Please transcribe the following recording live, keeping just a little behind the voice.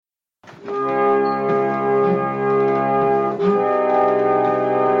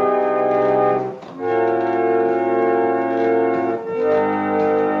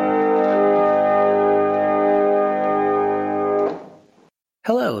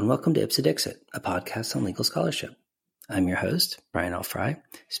and welcome to Ipse Dixit, a podcast on legal scholarship. I'm your host, Brian L. Fry,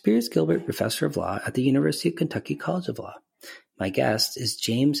 Spears Gilbert Professor of Law at the University of Kentucky College of Law. My guest is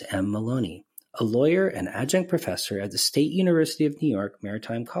James M. Maloney, a lawyer and adjunct professor at the State University of New York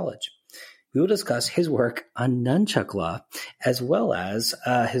Maritime College. We will discuss his work on nunchuck law, as well as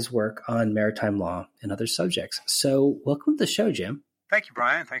his work on maritime law and other subjects. So welcome to the show, Jim. Thank you,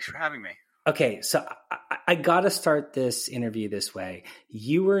 Brian. Thanks for having me. Okay, so I got to start this interview this way.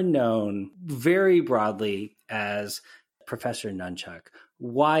 You were known very broadly as Professor Nunchuck.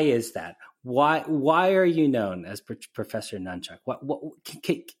 Why is that? Why are you known as Professor Nunchuck?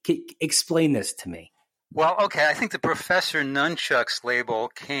 Explain this to me. Well, okay, I think the Professor Nunchuck's label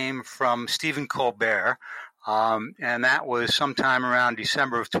came from Stephen Colbert, and that was sometime around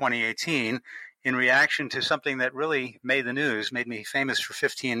December of 2018 in reaction to something that really made the news, made me famous for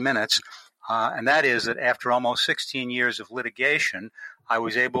 15 minutes. And that is that after almost 16 years of litigation, I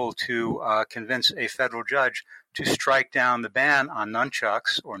was able to convince a federal judge to strike down the ban on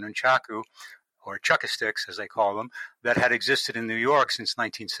nunchucks, or nunchaku, or chucka-sticks as they call them, that had existed in New York since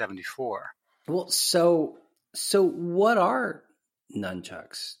 1974. Well, so what are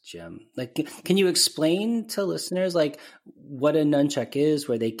nunchucks, Jim? Like, can you explain to listeners like what a nunchuck is,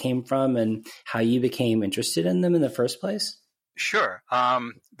 where they came from, and how you became interested in them in the first place? Sure.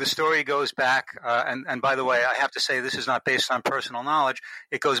 The story goes back, and by the way, I have to say this is not based on personal knowledge.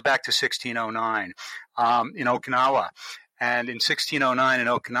 It goes back to 1609 in Okinawa. And in 1609 in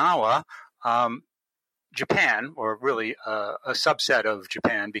Okinawa, Japan, or really a subset of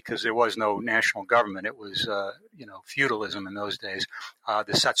Japan, because there was no national government, it was feudalism in those days.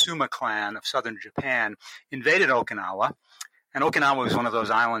 The Satsuma clan of southern Japan invaded Okinawa, and Okinawa was one of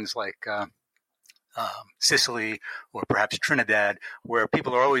those islands like Sicily or perhaps Trinidad, where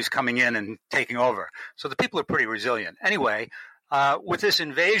people are always coming in and taking over. So the people are pretty resilient. Anyway, with this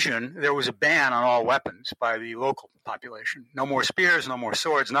invasion, there was a ban on all weapons by the local population. No more spears, no more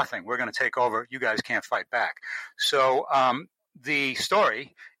swords, nothing. We're going to take over. You guys can't fight back. So the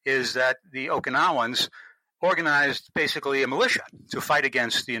story is that the Okinawans organized basically a militia to fight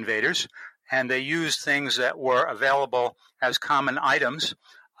against the invaders, and they used things that were available as common items,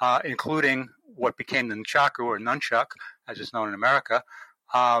 including what became the nunchaku, or nunchuck, as it's known in America.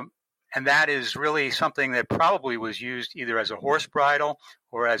 And that is really something that probably was used either as a horse bridle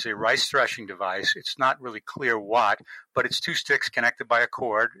or as a rice threshing device. It's not really clear what, but it's two sticks connected by a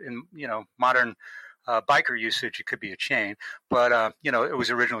cord. In modern biker usage, it could be a chain, but it was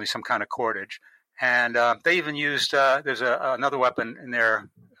originally some kind of cordage. And they even used there's another weapon in their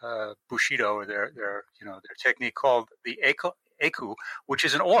bushido, or their technique, called the eku, which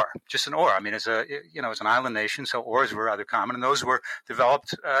is an oar, just an oar. I mean, it's an island nation, so oars were rather common, and those were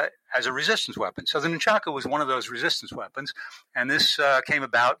developed as a resistance weapon. So the nunchaku was one of those resistance weapons, and this came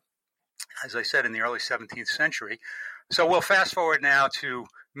about, as I said, in the early 17th century. So we'll fast forward now to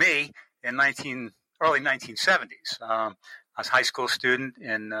me in early 1970s. I was a high school student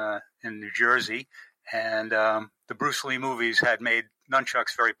in New Jersey, and the Bruce Lee movies had made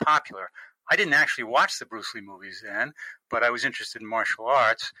nunchucks very popular. I didn't actually watch the Bruce Lee movies then, but I was interested in martial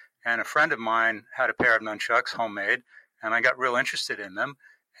arts, and a friend of mine had a pair of nunchucks, homemade, and I got real interested in them.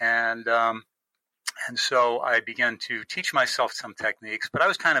 And so I began to teach myself some techniques, but I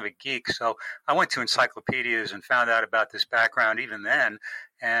was kind of a geek, so I went to encyclopedias and found out about this background even then.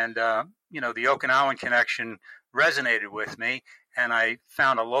 And, the Okinawan connection resonated with me, and I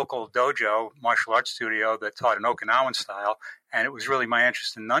found a local dojo, martial arts studio, that taught an Okinawan style, and it was really my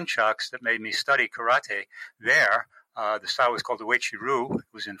interest in nunchucks that made me study karate there. The style was called the Uechi-ryu.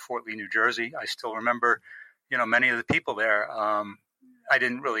 It was in Fort Lee, New Jersey. I still remember, many of the people there. I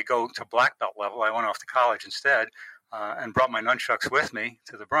didn't really go to black belt level. I went off to college instead, and brought my nunchucks with me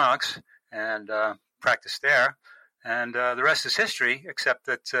to the Bronx and practiced there. And the rest is history, except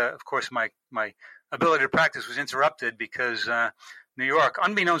that, of course, my ability to practice was interrupted because New York,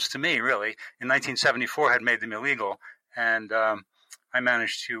 unbeknownst to me, really, in 1974 had made them illegal. And I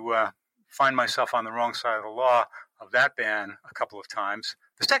managed to find myself on the wrong side of the law of that ban a couple of times,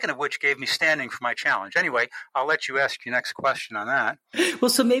 the second of which gave me standing for my challenge. Anyway, I'll let you ask your next question on that. Well,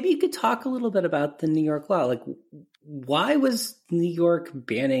 so maybe you could talk a little bit about the New York law. Like, why was New York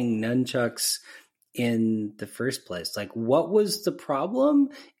banning nunchucks in the first place? Like, what was the problem?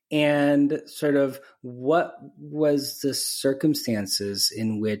 And sort of what was the circumstances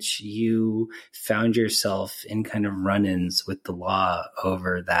in which you found yourself in kind of run-ins with the law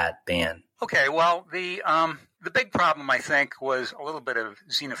over that ban? Okay, well, the big problem, I think, was a little bit of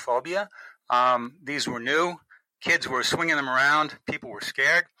xenophobia. These were new. Kids were swinging them around. People were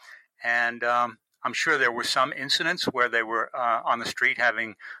scared. And I'm sure there were some incidents where they were on the street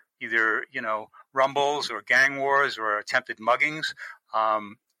having either, rumbles or gang wars or attempted muggings.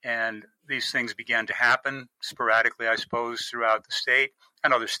 And these things began to happen sporadically, I suppose, throughout the state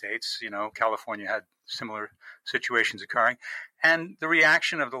and other states. California had similar situations occurring. And the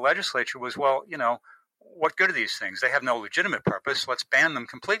reaction of the legislature was, well, what good are these things? They have no legitimate purpose. Let's ban them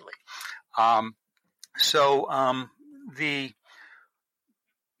completely. So the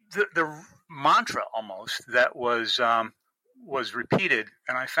mantra almost that was repeated,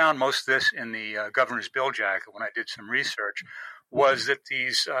 and I found most of this in the governor's bill jacket when I did some research, was that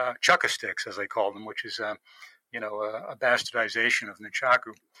these Chukka-sticks, as they call them, which is a bastardization of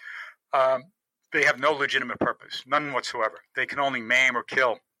Nunchaku, they have no legitimate purpose, none whatsoever. They can only maim or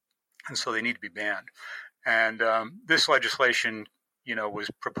kill, and so they need to be banned. And this legislation, was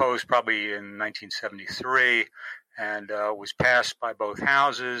proposed probably in 1973 and was passed by both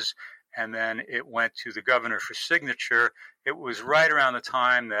houses. And then it went to the governor for signature. It was right around the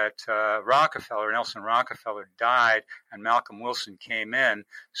time that Nelson Rockefeller died and Malcolm Wilson came in.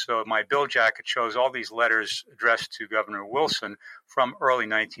 So my bill jacket shows all these letters addressed to Governor Wilson from early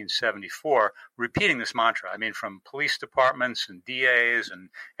 1974, repeating this mantra. I mean, from police departments and DAs and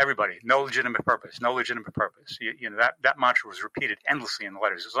everybody, no legitimate purpose, no legitimate purpose. That mantra was repeated endlessly in the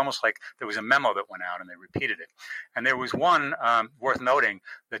letters. It was almost like there was a memo that went out and they repeated it. And there was one worth noting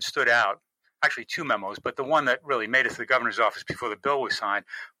that stood out. Actually, two memos, but the one that really made it to the governor's office before the bill was signed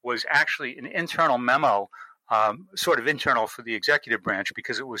was actually an internal memo, sort of internal for the executive branch,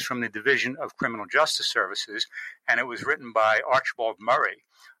 because it was from the Division of Criminal Justice Services, and it was written by Archibald Murray,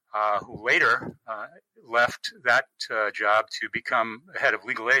 who later left that job to become head of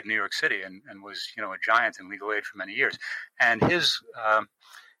legal aid in New York City and was, a giant in legal aid for many years. And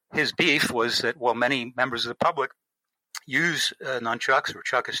his beef was that, many members of the public use nunchucks or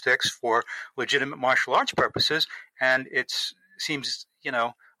Chukka-sticks for legitimate martial arts purposes, and it seems,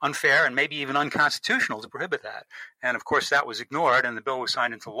 unfair and maybe even unconstitutional to prohibit that. And of course, that was ignored, and the bill was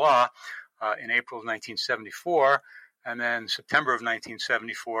signed into law in April of 1974, and then September of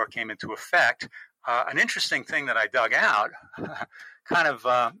 1974 came into effect. An interesting thing that I dug out, kind of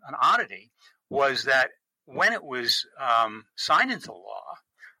an oddity, was that when it was signed into law,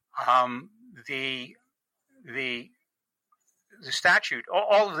 the statute,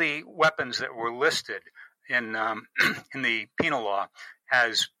 all of the weapons that were listed in the penal law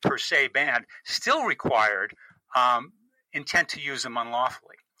as per se banned still required intent to use them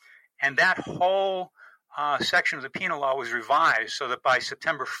unlawfully. And that whole section of the penal law was revised so that by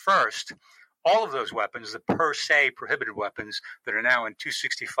September 1st, all of those weapons, the per se prohibited weapons that are now in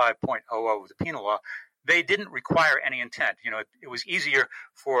 265.00 of the penal law, they didn't require any intent. It was easier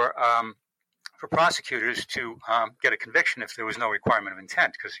for prosecutors to get a conviction if there was no requirement of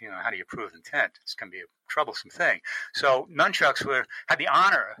intent, because, how do you prove intent? It's going to be a troublesome thing. So nunchucks had the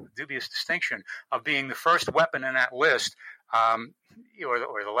honor, dubious distinction, of being the first weapon in that list, or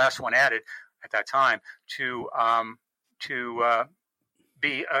the last one added at that time, to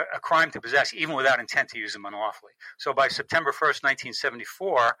be a crime to possess, even without intent to use them unlawfully. So by September 1st,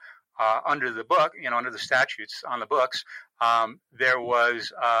 1974, under the book, under the statutes on the books, there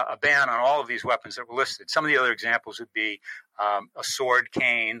was a ban on all of these weapons that were listed. Some of the other examples would be a sword,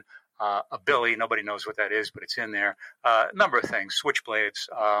 cane, a billy. Nobody knows what that is, but it's in there. A number of things, switchblades,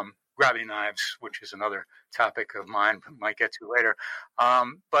 gravity knives, which is another topic of mine we might get to later.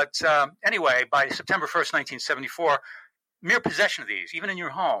 But anyway, by September 1st, 1974, mere possession of these, even in your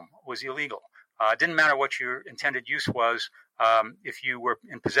home, was illegal. It didn't matter what your intended use was. If you were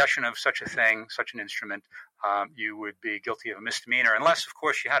in possession of such a thing, such an instrument, you would be guilty of a misdemeanor, unless, of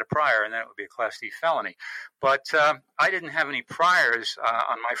course, you had a prior, and then it would be a Class D felony. But I didn't have any priors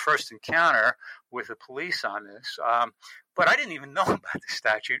on my first encounter with the police on this. But I didn't even know about the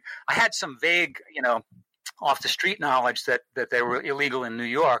statute. I had some vague, off-the-street knowledge that they were illegal in New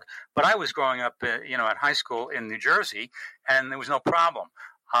York. But I was growing up, at high school in New Jersey, and there was no problem.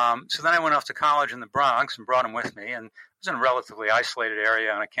 So then I went off to college in the Bronx and brought them with me, and I was in a relatively isolated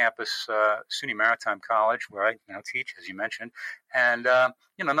area on a campus, SUNY Maritime College, where I now teach, as you mentioned. And,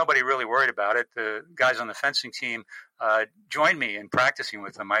 nobody really worried about it. The guys on the fencing team joined me in practicing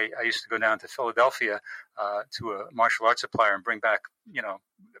with them. I used to go down to Philadelphia to a martial arts supplier and bring back,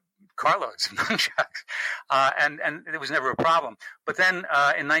 carloads of nunchucks. And it was never a problem. But then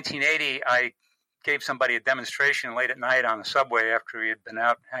in 1980, I gave somebody a demonstration late at night on the subway after we had been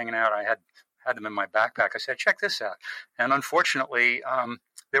out hanging out. I had them in my backpack. I said, check this out. And unfortunately,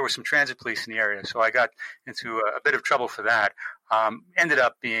 there were some transit police in the area, so I got into a bit of trouble for that. Ended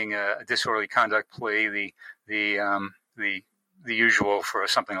up being a disorderly conduct plea. The usual for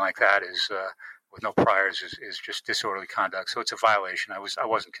something like that is with no priors is just disorderly conduct. So it's a violation. I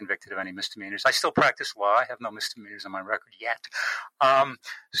wasn't convicted of any misdemeanors. I still practice law. I have no misdemeanors on my record yet.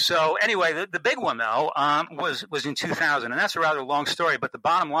 So anyway, the big one though was in 2000, and that's a rather long story. But the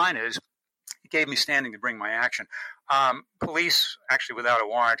bottom line is, it gave me standing to bring my action. Police, actually without a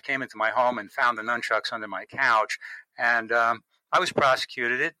warrant, came into my home and found the nunchucks under my couch, and I was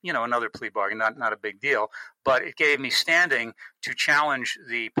prosecuted. Another plea bargain, not a big deal, but it gave me standing to challenge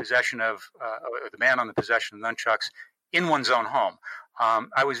the possession of the ban on the possession of nunchucks in one's own home.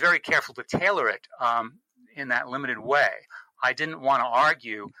 I was very careful to tailor it in that limited way. I didn't want to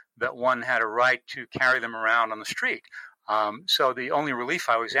argue that one had a right to carry them around on the street. So the only relief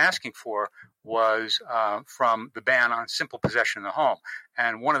I was asking for was from the ban on simple possession in the home.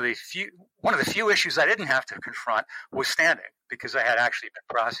 And one of the few issues I didn't have to confront was standing, because I had actually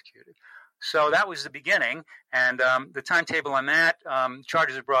been prosecuted. So that was the beginning. And the timetable on that,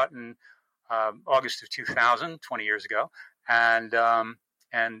 charges were brought in August of 2000, 20 years ago. And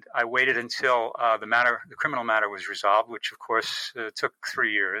I waited until the criminal matter was resolved, which of course took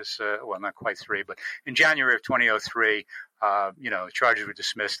 3 years. Well, not quite 3, but in January of 2003, charges were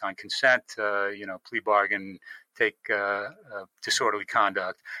dismissed on consent. Plea bargain, take disorderly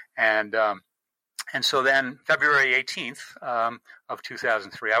conduct, and so then February 18th of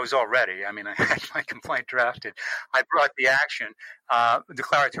 2003, I was all ready. I mean, I had my complaint drafted. I brought the action,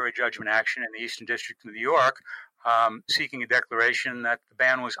 declaratory judgment action in the Eastern District of New York, seeking a declaration that the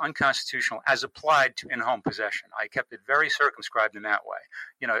ban was unconstitutional as applied to in-home possession. I kept it very circumscribed in that way.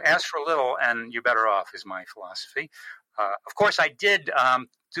 Ask for a little and you're better off is my philosophy. Of course, I did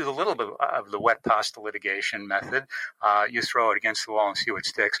do a little bit of the wet pasta litigation method. You throw it against the wall and see what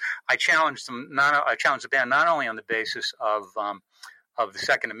sticks. I challenged the ban not only on the basis of the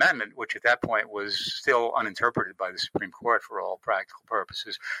Second Amendment, which at that point was still uninterpreted by the Supreme Court for all practical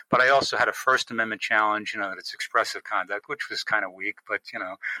purposes, but I also had a First Amendment challenge, that it's expressive conduct, which was kind of weak, but,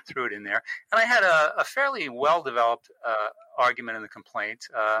 threw it in there. And I had a fairly well-developed argument in the complaint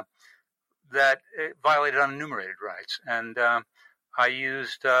that it violated unenumerated rights. And I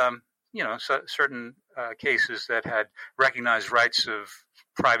used, certain cases that had recognized rights of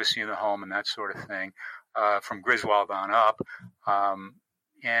privacy in the home and that sort of thing, from Griswold on up,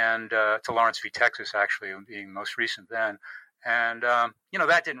 and to Lawrence v. Texas, actually, being most recent then. And,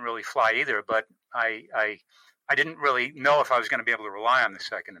 that didn't really fly either, but I didn't really know if I was going to be able to rely on the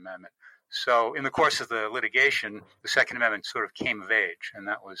Second Amendment. So in the course of the litigation, the Second Amendment sort of came of age, and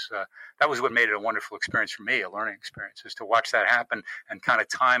that was what made it a wonderful experience for me, a learning experience, is to watch that happen and kind of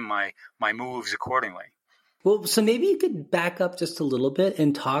time my moves accordingly. Well, so maybe you could back up just a little bit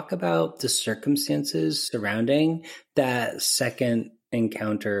and talk about the circumstances surrounding that second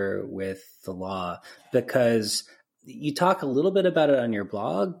encounter with the law, because you talk a little bit about it on your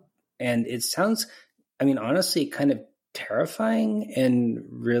blog, and it sounds, honestly, kind of terrifying and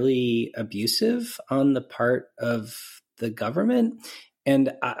really abusive on the part of the government.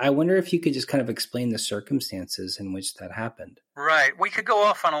 And I wonder if you could just kind of explain the circumstances in which that happened. Right. We could go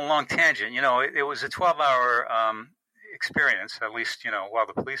off on a long tangent. It was a 12-hour experience, at least, while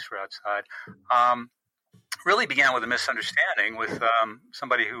the police were outside. Really began with a misunderstanding with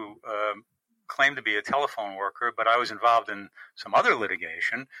somebody who claimed to be a telephone worker, but I was involved in some other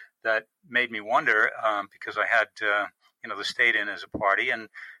litigation that made me wonder, because I had, the state in as a party, and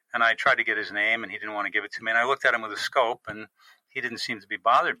I tried to get his name, and he didn't want to give it to me. And I looked at him with a scope, and he didn't seem to be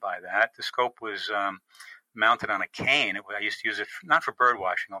bothered by that. The scope was mounted on a cane. I used to use it not for bird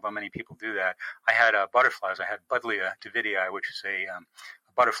watching, although many people do that. I had butterflies. I had Buddleia davidii, which is a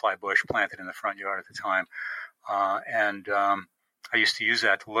butterfly bush planted in the front yard at the time, and I used to use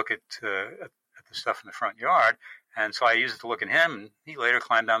that to look at the stuff in the front yard. And so I used it to look at him, and he later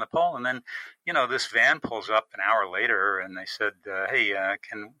climbed down the pole. And then, this van pulls up an hour later, and they said, hey,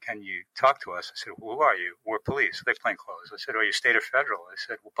 can you talk to us? I said, well, who are you? We're police. They plain clothes. I said, are you state or federal? They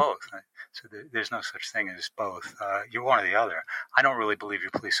said, well, both. I said, there's no such thing as both. You're one or the other. I don't really believe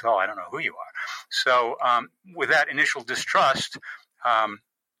you're police at all. I don't know who you are. So with that initial distrust,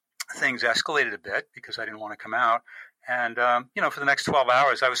 things escalated a bit because I didn't want to come out. And, for the next 12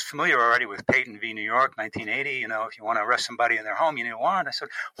 hours, I was familiar already with Peyton v. New York, 1980. If you want to arrest somebody in their home, you need a warrant. I said,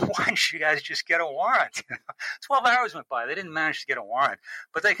 why didn't you guys just get a warrant? 12 hours went by. They didn't manage to get a warrant.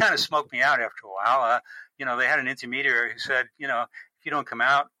 But they kind of smoked me out after a while. They had an intermediary who said, if you don't come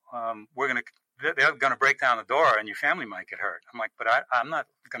out, they're going to break down the door and your family might get hurt. I'm like, but I'm not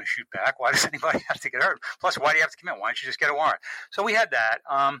going to shoot back. Why does anybody have to get hurt? Plus, why do you have to come in? Why don't you just get a warrant? So we had that.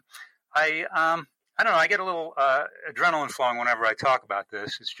 I don't know. I get a little adrenaline flowing whenever I talk about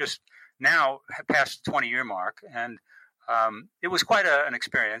this. It's just now past the 20-year mark, and it was quite an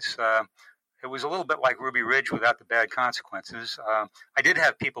experience. it was a little bit like Ruby Ridge without the bad consequences. I did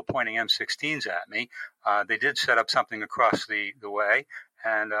have people pointing M16s at me. They did set up something across the way.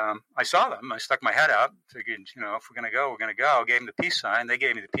 And I saw them. I stuck my head out, figured, if we're going to go, we're going to go. Gave them the peace sign. They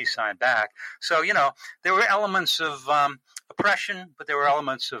gave me the peace sign back. So, there were elements of oppression, but there were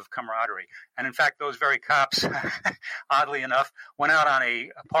elements of camaraderie. And in fact, those very cops, oddly enough, went out on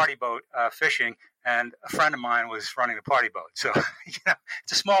a party boat fishing, and a friend of mine was running the party boat. So,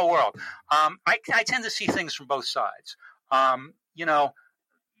 it's a small world. I tend to see things from both sides. The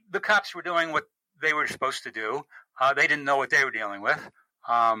cops were doing what they were supposed to do. They didn't know what they were dealing with.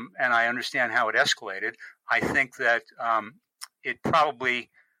 And I understand how it escalated. I think that it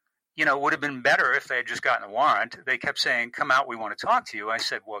probably, would have been better if they had just gotten a warrant. They kept saying, come out, we want to talk to you. I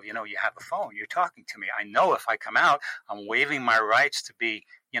said, well, you have a phone. You're talking to me. I know if I come out, I'm waiving my rights to be,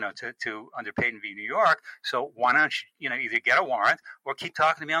 to under Payton v. New York. So why don't you, either get a warrant or keep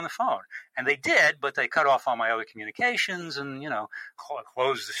talking to me on the phone? And they did, but they cut off all my other communications and,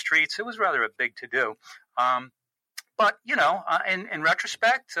 closed the streets. It was rather a big to-do. But, in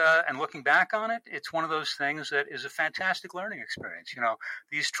retrospect and looking back on it, it's one of those things that is a fantastic learning experience.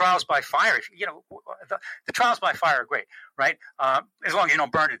 These trials by fire, the trials by fire are great, right? As long as you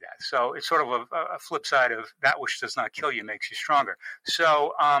don't burn to death. So it's sort of a flip side of that which does not kill you makes you stronger.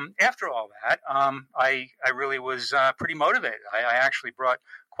 So after all that, I really was pretty motivated. I actually brought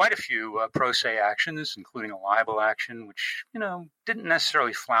quite a few pro se actions, including a libel action, which, didn't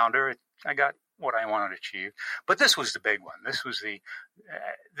necessarily flounder. I got what I wanted to achieve, but this was the big one. This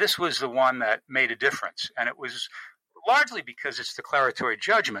was the one that made a difference, and it was largely because it's declaratory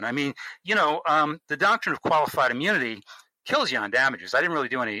judgment. I mean, the doctrine of qualified immunity kills you on damages. I didn't really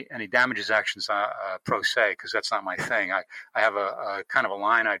do any damages actions pro se because that's not my thing. I have a kind of a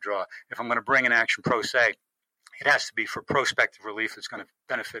line I draw. If I'm going to bring an action pro se, it has to be for prospective relief that's going to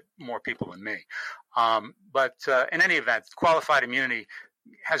benefit more people than me. But in any event, qualified immunity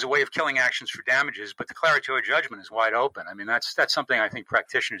has a way of killing actions for damages, but declaratory judgment is wide open. I mean, that's something I think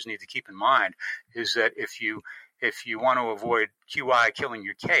practitioners need to keep in mind, is that if you want to avoid QI killing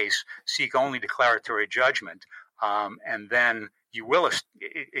your case, seek only declaratory judgment, and then you will,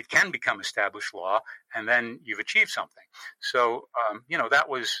 it can become established law, and then you've achieved something. So, that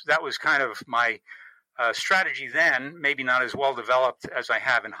was kind of my strategy then, maybe not as well developed as I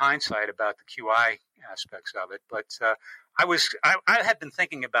have in hindsight about the QI aspects of it, but I had been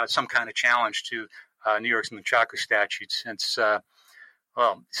thinking about some kind of challenge to New York's Nunchaku statute since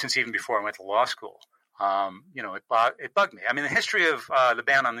even before I went to law school. It bugged me. I mean, the history of the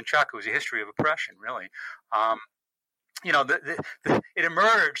ban on Nunchaku is a history of oppression, really. It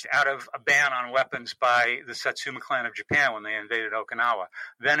emerged out of a ban on weapons by the Satsuma clan of Japan when they invaded Okinawa.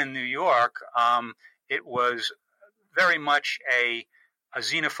 Then in New York, it was very much a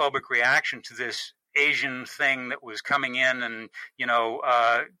xenophobic reaction to this Asian thing that was coming in and,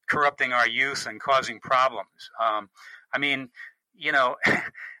 corrupting our youth and causing problems.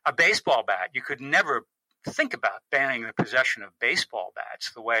 A baseball bat, you could never think about banning the possession of baseball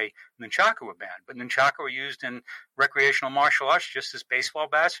bats the way nunchaku were banned. But nunchaku are used in recreational martial arts just as baseball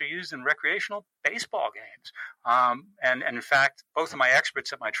bats are used in recreational baseball games. And in fact, both of my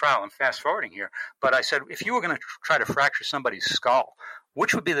experts at my trial, I'm fast forwarding here, but I said, if you were going to try to fracture somebody's skull,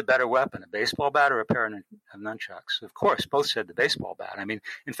 which would be the better weapon, a baseball bat or a pair of nunchucks? Of course, both said the baseball bat. I mean,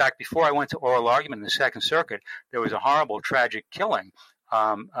 in fact, before I went to oral argument in the Second Circuit, there was a horrible, tragic killing,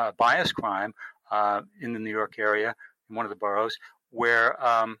 bias crime in the New York area, in one of the boroughs, where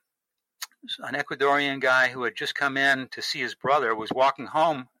an Ecuadorian guy who had just come in to see his brother was walking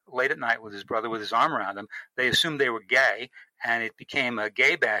home late at night with his brother with his arm around him. They assumed they were gay, and it became a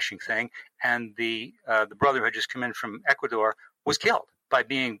gay bashing thing, and the brother who had just come in from Ecuador was killed by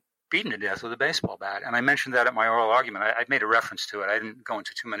being beaten to death with a baseball bat. And I mentioned that at my oral argument. I made a reference to it. I didn't go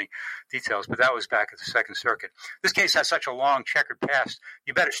into too many details, but that was back at the Second Circuit. This case has such a long checkered past.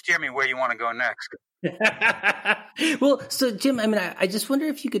 You better steer me where you want to go next. Well, so Jim, I mean, I just wonder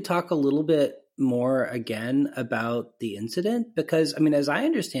if you could talk a little bit more again about the incident, because, I mean, as I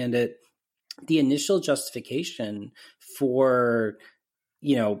understand it, the initial justification for,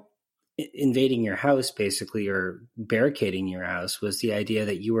 invading your house basically, or barricading your house, was the idea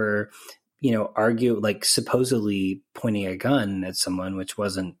that you were, supposedly pointing a gun at someone, which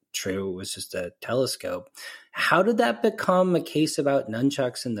wasn't true. It was just a telescope. How did that become a case about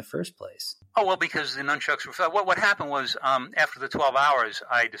nunchucks in the first place? Oh, well, because the nunchucks were, what happened was, after the 12 hours,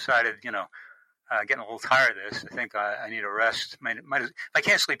 I decided, getting a little tired of this. I think I need a rest. If I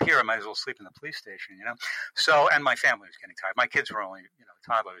can't sleep here, I might as well sleep in the police station, So, and my family was getting tired. My kids were only,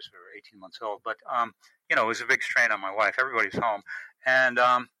 toddlers who were 18 months old. But, it was a big strain on my wife. Everybody's home. And,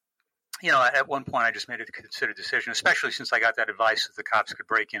 At one point I just made a considered decision, especially since I got that advice that the cops could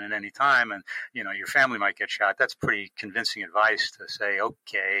break in at any time and, your family might get shot. That's pretty convincing advice to say,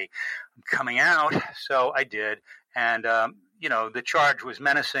 okay, I'm coming out. So I did. And, the charge was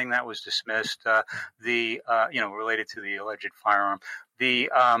menacing. That was dismissed. Related to the alleged firearm. The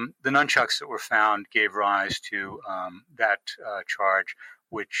nunchucks that were found gave rise to that charge,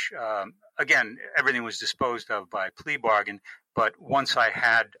 which, again, everything was disposed of by plea bargain. But once I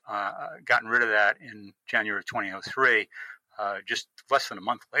had gotten rid of that in January of 2003, just less than a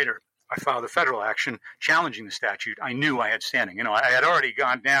month later, I filed a federal action challenging the statute. I knew I had standing. I had already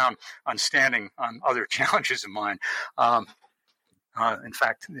gone down on standing on other challenges of mine. In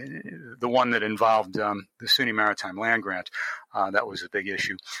fact, the one that involved the SUNY Maritime Land Grant, that was a big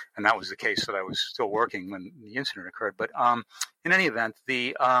issue. And that was the case that I was still working when the incident occurred. But in any event,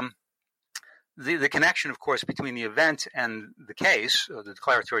 the connection, of course, between the event and the case, the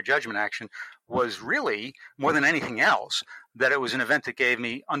declaratory judgment action, was really, more than anything else, that it was an event that gave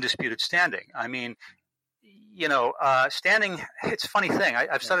me undisputed standing. I mean, standing, it's a funny thing.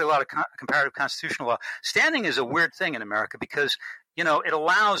 I've studied a lot of comparative constitutional law. Standing is a weird thing in America because, it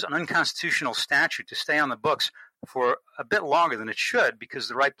allows an unconstitutional statute to stay on the books for a bit longer than it should because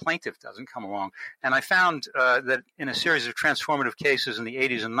the right plaintiff doesn't come along. And I found that in a series of transformative cases in the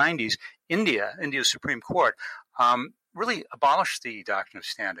 80s and 90s, India's Supreme Court, really abolished the doctrine of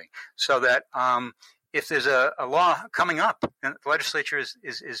standing so that if there's a law coming up and the legislature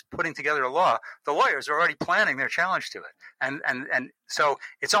is putting together a law, the lawyers are already planning their challenge to it. And so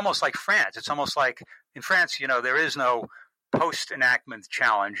it's almost like France. It's almost like in France, there is no post-enactment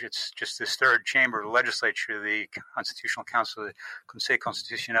challenge. It's just this third chamber of the legislature, the Constitutional Council, the Conseil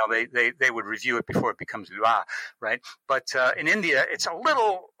Constitutionnel. They would review it before it becomes law, right? But in India, it's a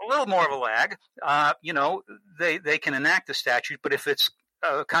little more of a lag. They can enact the statute, but if it's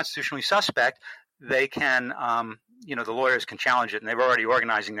constitutionally suspect, they can, the lawyers can challenge it, and they're already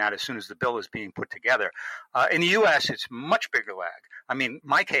organizing that as soon as the bill is being put together. In the U.S., it's much bigger lag. I mean,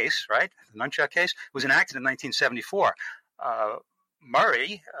 my case, right, the nunchuck case, was enacted in 1974.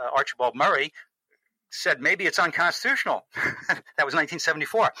 Archibald Murray, said maybe it's unconstitutional. That was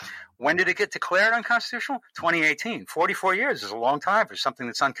 1974. When did it get declared unconstitutional? 2018. 44 years is a long time for something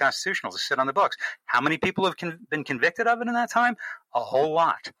that's unconstitutional to sit on the books. How many people have been convicted of it in that time? A whole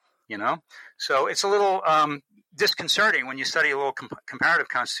lot. So it's a little disconcerting when you study a little comparative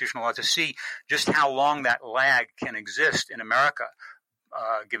constitutional law to see just how long that lag can exist in America,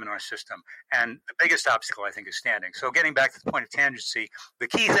 given our system. And the biggest obstacle, I think, is standing. So getting back to the point of tangency, the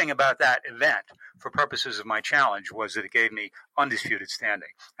key thing about that event, for purposes of my challenge, was that it gave me undisputed standing.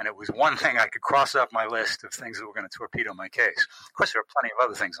 And it was one thing I could cross off my list of things that were going to torpedo my case. Of course, there are plenty of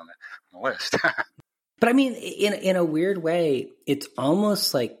other things on the list. But I mean, in a weird way, it's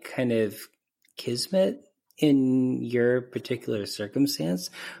almost like kind of kismet in your particular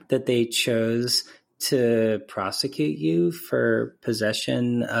circumstance that they chose to prosecute you for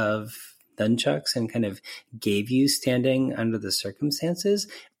possession of nunchucks and kind of gave you standing under the circumstances,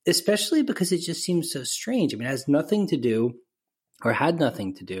 especially because it just seems so strange. I mean, it has nothing to do or had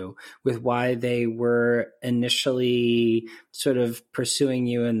nothing to do with why they were initially sort of pursuing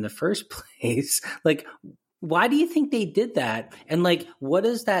you in the first place. Like, why do you think they did that? And like, what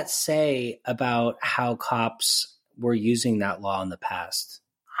does that say about how cops were using that law in the past?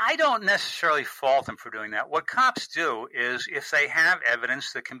 I don't necessarily fault them for doing that. What cops do is if they have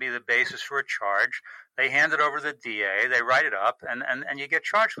evidence that can be the basis for a charge, they hand it over to the DA, they write it up, and you get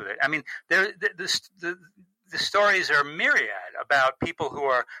charged with it. I mean, the stories are myriad about people who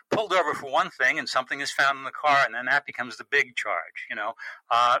are pulled over for one thing and something is found in the car, and then that becomes the big charge.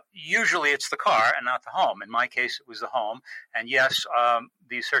 Usually it's the car and not the home. In my case, it was the home. And yes,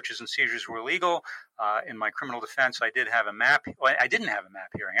 these searches and seizures were illegal. In my criminal defense, I did have a map. Well, I didn't have a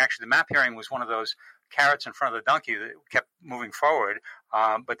map hearing. Actually, the map hearing was one of those carrots in front of the donkey that kept moving forward.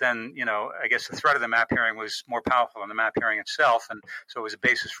 But then, I guess the threat of the map hearing was more powerful than the map hearing itself. And so it was a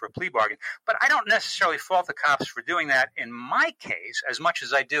basis for a plea bargain. But I don't necessarily fault the cops for doing that in my case as much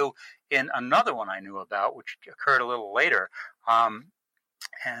as I do in another one I knew about, which occurred a little later. I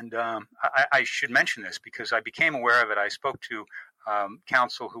should mention this because I became aware of it. I spoke to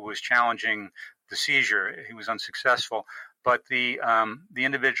counsel who was challenging the seizure. He was unsuccessful. But the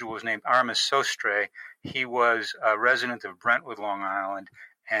individual was named Aramis Sostre. He was a resident of Brentwood, Long Island,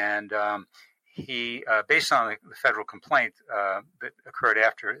 and he, based on the federal complaint that occurred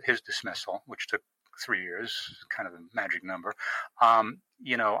after his dismissal, which took 3 years, kind of a magic number,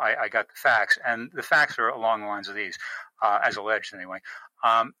 I got the facts, and the facts are along the lines of these, as alleged anyway.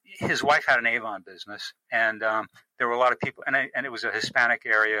 His wife had an Avon business, and there were a lot of people, and it was a Hispanic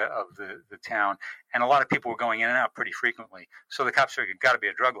area of the town, and a lot of people were going in and out pretty frequently. So the cops figured, got to be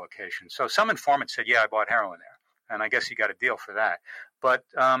a drug location. So some informant said, yeah, I bought heroin there, and I guess he got a deal for that. But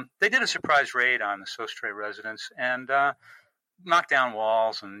they did a surprise raid on the Sostre residence, and knocked down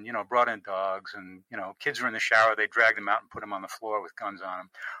walls, and brought in dogs, and kids were in the shower. They dragged them out and put them on the floor with guns on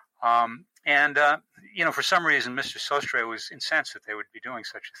them. For some reason, Mr. Sostre was incensed that they would be doing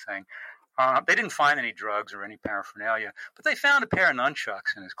such a thing. They didn't find any drugs or any paraphernalia, but they found a pair of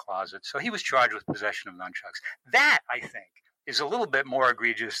nunchucks in his closet. So he was charged with possession of nunchucks. That, I think, is a little bit more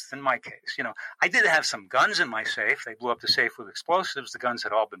egregious than my case. I did have some guns in my safe. They blew up the safe with explosives. The guns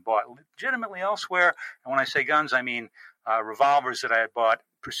had all been bought legitimately elsewhere. And when I say guns, I mean revolvers that I had bought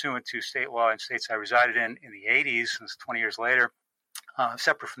pursuant to state law in states I resided in the 80s, since 20 years later.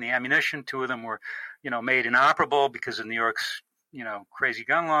 Separate from the ammunition, two of them were, made inoperable because of New York's, crazy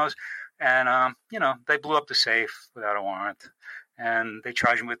gun laws. And, they blew up the safe without a warrant, and they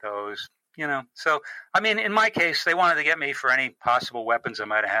charged me with those, So, I mean, in my case, they wanted to get me for any possible weapons I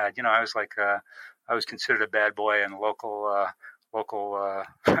might have had. I was like, I was considered a bad boy in the local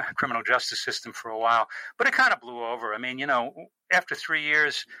criminal justice system for a while, but it kind of blew over. I mean, after 3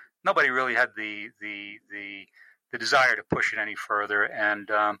 years, nobody really had the desire to push it any further. And,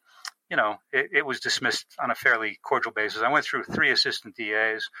 it was dismissed on a fairly cordial basis. I went through 3 assistant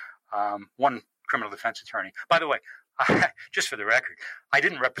DAs, 1 criminal defense attorney. By the way, just for the record, I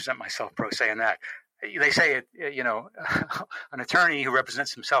didn't represent myself pro se in that. They say, an attorney who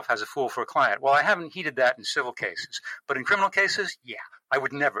represents himself has a fool for a client. Well, I haven't heeded that in civil cases. But in criminal cases, yeah, I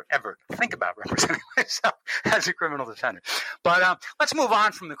would never, ever think about representing myself as a criminal defendant. But let's move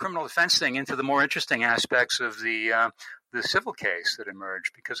on from the criminal defense thing into the more interesting aspects of the civil case that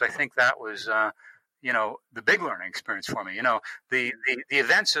emerged, because I think that was, the big learning experience for me. The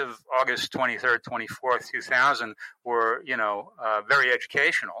events of August 23rd, 24th, 2000 were, very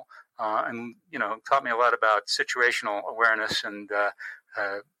educational. And taught me a lot about situational awareness and,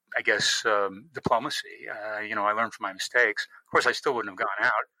 I guess, diplomacy. I learned from my mistakes. Of course, I still wouldn't have gone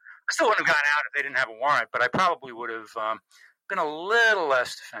out. If they didn't have a warrant, but I probably would have been a little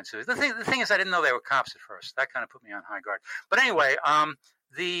less defensive. The thing is, I didn't know they were cops at first. That kind of put me on high guard. But anyway,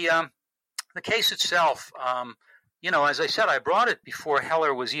 the case itself, as I said, I brought it before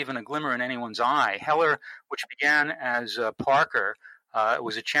Heller was even a glimmer in anyone's eye. Heller, which began as Parker, it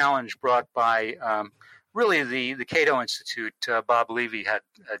was a challenge brought by really the Cato Institute. Bob Levy had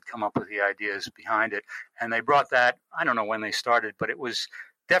come up with the ideas behind it, and they brought that. I don't know when they started, but it was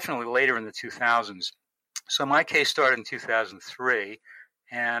definitely later in the 2000s. So my case started in 2003,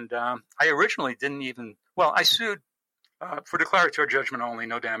 and I originally didn't even. Well, I sued for declaratory judgment only,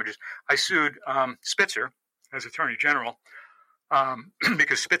 no damages. I sued Spitzer as Attorney General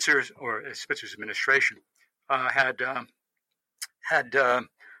because Spitzer's administration had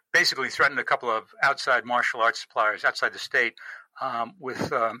basically threatened a couple of outside martial arts suppliers outside the state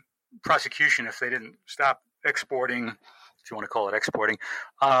with prosecution if they didn't stop exporting, if you want to call it exporting,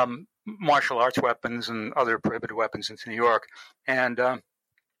 martial arts weapons and other prohibited weapons into New York. And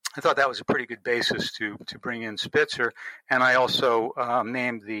I thought that was a pretty good basis to bring in Spitzer. And I also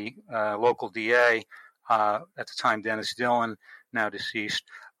named the local DA, at the time Dennis Dillon, now deceased.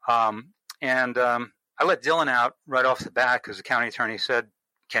 I let Dillon out right off the bat because the county attorney said,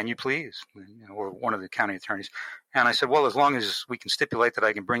 "Can you please?" Or one of the county attorneys. And I said, "Well, as long as we can stipulate that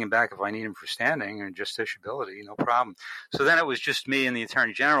I can bring him back if I need him for standing and justiciability, no problem." So then it was just me in the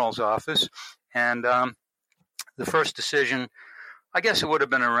Attorney General's office. And the first decision, I guess it would have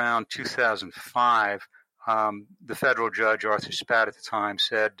been around 2005. The federal judge, Arthur Spatt at the time,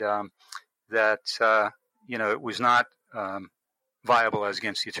 said that, it was not viable as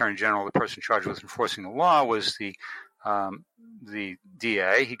against the Attorney General. The person charged with enforcing the law was the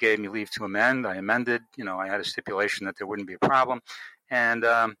DA. He gave me leave to amend. I amended. I had a stipulation that there wouldn't be a problem, and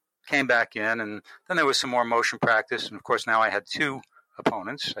came back in. And then there was some more motion practice. And of course, now I had 2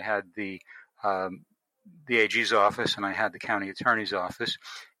 opponents. I had the AG's office, and I had the county attorney's office.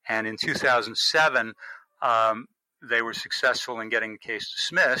 And in 2007, they were successful in getting the case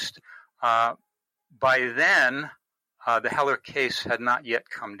dismissed. By then, the Heller case had not yet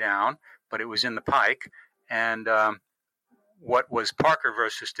come down, but it was in the pike. And what was Parker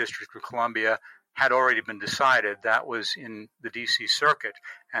versus District of Columbia had already been decided. That was in the D.C. Circuit.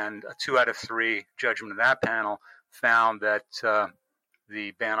 And a 2 out of 3 judgment of that panel found that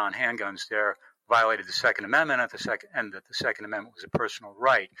the ban on handguns there violated the Second Amendment, and that the Second Amendment was a personal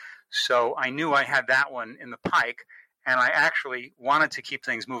right. So I knew I had that one in the pike. and I actually wanted to keep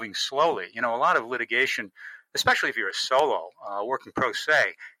things moving slowly. A lot of litigation, especially if you're a solo, working pro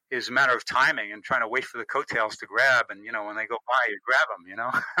se, is a matter of timing and trying to wait for the coattails to grab. And, when they go by, you grab them,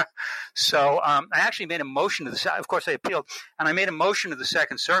 So I actually made a motion to of course I appealed, and I made a motion to the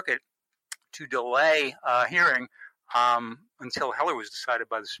Second Circuit to delay hearing until Heller was decided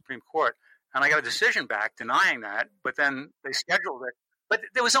by the Supreme Court. And I got a decision back denying that, but then they scheduled it. But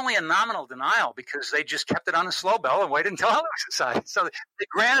there was only a nominal denial because they just kept it on a slow bell and waited until Heller was decided. So they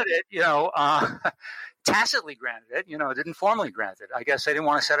granted it, tacitly granted it, didn't formally grant it. I guess they didn't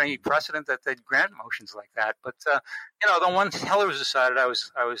want to set any precedent that they'd grant motions like that. But, the once Heller was decided, I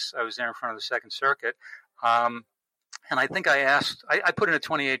was there in front of the Second Circuit. And I think I put in a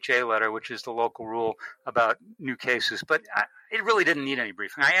 28J letter, which is the local rule about new cases, but it really didn't need any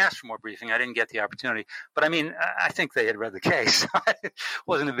briefing. I asked for more briefing. I didn't get the opportunity, but I think they had read the case. It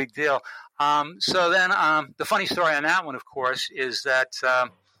wasn't a big deal. So then the funny story on that one, of course, is that,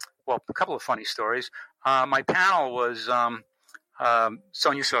 a couple of funny stories. My panel was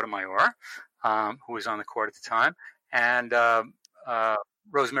Sonia Sotomayor, who was on the court at the time, and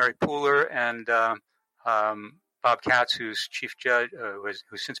Rosemary Pooler and Bob Katz, who's chief judge,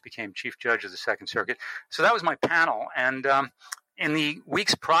 who since became chief judge of the Second Circuit. So that was my panel. And in the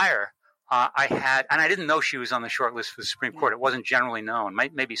weeks prior, I had, and I didn't know she was on the short list for the Supreme Court. It wasn't generally known.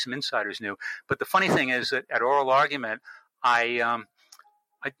 Maybe some insiders knew. But the funny thing is that at oral argument, I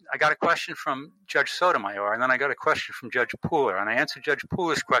got a question from Judge Sotomayor, and then I got a question from Judge Pooler, and I answered Judge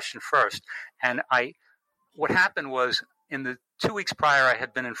Pooler's question first. And what happened was, in the 2 weeks prior, I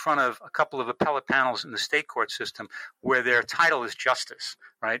had been in front of a couple of appellate panels in the state court system where their title is justice,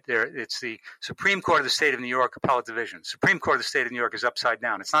 right? It's the Supreme Court of the State of New York Appellate Division. Supreme Court of the State of New York is upside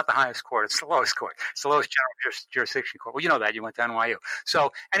down. It's not the highest court. It's the lowest court. It's the lowest general jurisdiction court. Well, you know that. You went to NYU.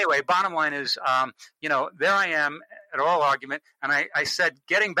 So anyway, bottom line is, there I am at oral argument, and I said,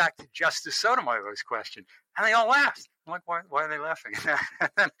 getting back to Justice Sotomayor's question, and they all laughed. I'm like, why are they laughing?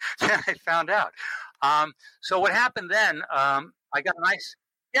 And then I found out. So what happened then, I got a nice,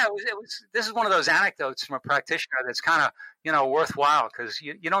 it was, this is one of those anecdotes from a practitioner that's kind of, worthwhile, because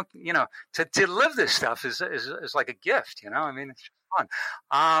you don't, to live this stuff is like a gift, it's just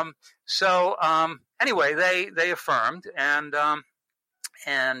fun. Anyway, they affirmed, and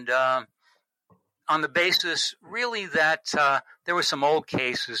on the basis really that, there were some old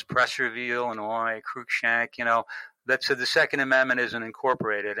cases, Presserville, Illinois, Cruikshank, that said the Second Amendment isn't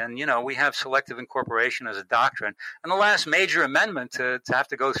incorporated. And, we have selective incorporation as a doctrine. And the last major amendment to have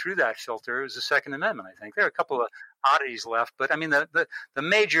to go through that filter is the Second Amendment, I think. There are a couple of oddities left. But, the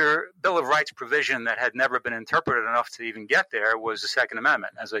major Bill of Rights provision that had never been interpreted enough to even get there was the Second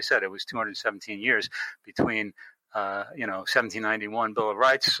Amendment. As I said, it was 217 years between 1791 Bill of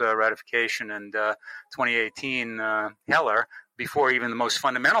Rights ratification and 2018 Heller, before even the most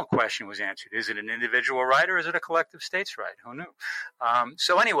fundamental question was answered. Is it an individual right or is it a collective states' right? Who knew?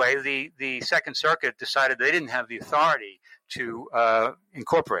 So anyway, the Second Circuit decided they didn't have the authority to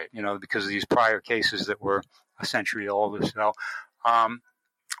incorporate, because of these prior cases that were a century old or so,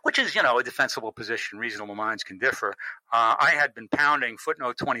 which is, a defensible position. Reasonable minds can differ. I had been pounding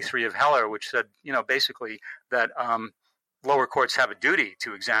footnote 23 of Heller, which said, basically that lower courts have a duty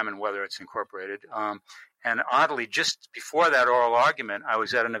to examine whether it's incorporated. And oddly, just before that oral argument, I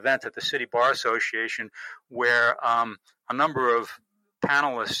was at an event at the City Bar Association where a number of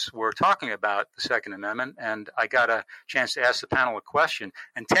panelists were talking about the Second Amendment, and I got a chance to ask the panel a question.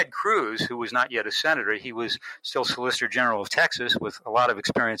 And Ted Cruz, who was not yet a senator, he was still Solicitor General of Texas with a lot of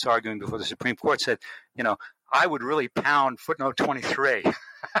experience arguing before the Supreme Court, said, I would really pound footnote 23.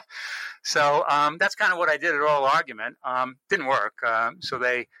 So that's kind of what I did at oral argument. Didn't work. So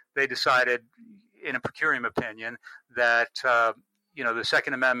they decided, in a per curiam opinion, that the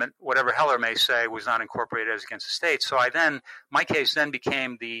Second Amendment, whatever Heller may say, was not incorporated as against the states. So my case then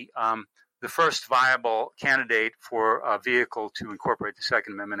became the first viable candidate for a vehicle to incorporate the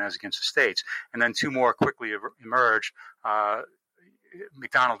Second Amendment as against the states. And then two more quickly emerged,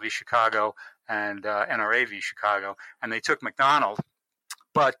 McDonald v. Chicago and NRA v. Chicago. And they took McDonald.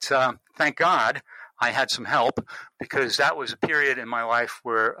 But thank God I had some help, because that was a period in my life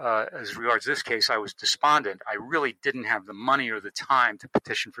where, as regards this case, I was despondent. I really didn't have the money or the time to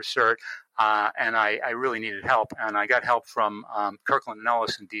petition for cert, and I really needed help. And I got help from Kirkland and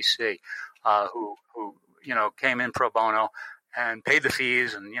Ellis in D.C., who came in pro bono and paid the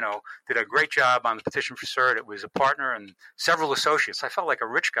fees and, did a great job on the petition for cert. It was a partner and several associates. I felt like a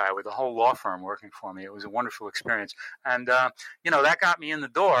rich guy with a whole law firm working for me. It was a wonderful experience. And, that got me in the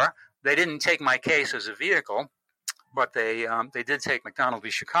door. They didn't take my case as a vehicle, but they did take McDonald v.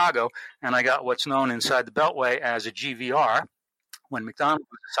 Chicago, and I got what's known inside the Beltway as a GVR. When McDonald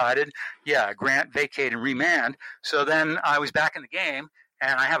was decided, grant, vacate, and remand. So then I was back in the game,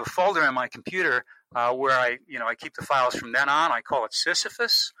 and I have a folder in my computer where I keep the files from then on. I call it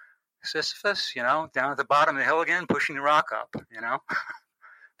Sisyphus, down at the bottom of the hill again, pushing the rock up, the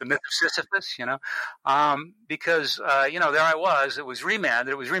myth of Sisyphus, because, there I was. It was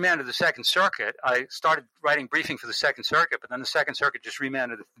remanded. It was remanded to the Second Circuit. I started writing briefing for the Second Circuit, but then the Second Circuit just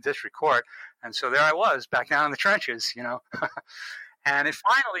remanded to the district court. And so there I was, back down in the trenches, And it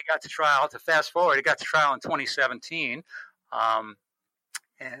finally got to trial. To fast forward, it got to trial in 2017. I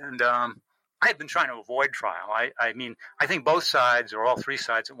had been trying to avoid trial. I mean, I think both sides, or all three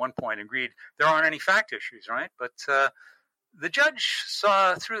sides at one point, agreed there aren't any fact issues, right? But the judge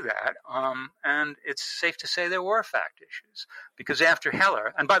saw through that, and it's safe to say there were fact issues. Because after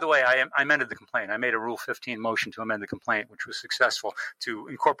Heller, and by the way, I amended the complaint. I made a Rule 15 motion to amend the complaint, which was successful, to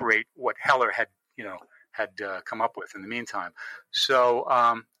incorporate what Heller had come up with in the meantime. So,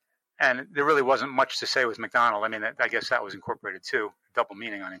 and there really wasn't much to say with McDonald. I mean, I guess that was incorporated too, double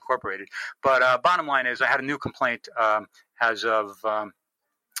meaning on incorporated. But bottom line is I had a new complaint as of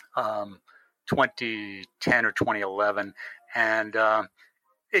 2010 or 2011, and I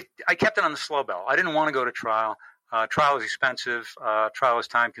kept it on the slow bell. I didn't want to go to trial. Trial is expensive. Trial is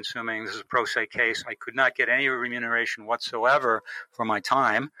time consuming. This is a pro se case. I could not get any remuneration whatsoever for my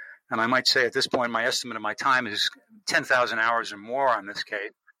time. And I might say at this point, my estimate of my time is 10,000 hours or more on this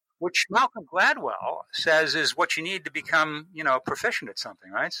case, which Malcolm Gladwell says is what you need to become, proficient at something,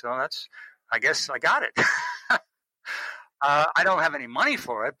 right? So I guess I got it. I don't have any money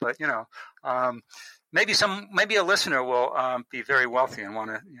for it, but, maybe a listener will be very wealthy and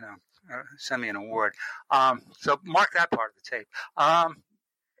want to, send me an award. So mark that part of the tape.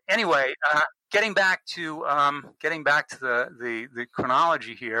 Anyway, getting back to the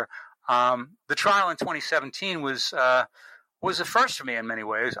chronology here, the trial in 2017 was a first for me in many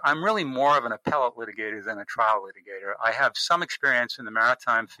ways. I'm really more of an appellate litigator than a trial litigator. I have some experience in the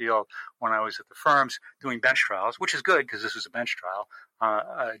maritime field when I was at the firms doing bench trials, which is good because this was a bench trial.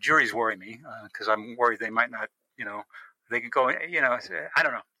 Juries worry me because I'm worried they might not, they could go, I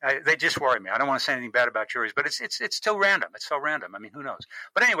don't know. They just worry me. I don't want to say anything bad about juries, but it's still random. It's so random. I mean, who knows?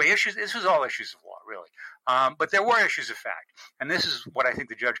 But anyway, this was all issues of law, really. But there were issues of fact. And this is what I think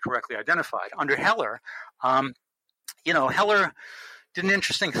the judge correctly identified. Under Heller, Heller did an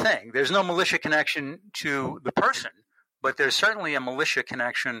interesting thing. There's no militia connection to the person, but there's certainly a militia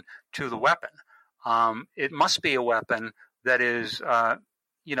connection to the weapon. It must be a weapon that is,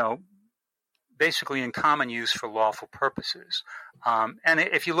 basically in common use for lawful purposes. And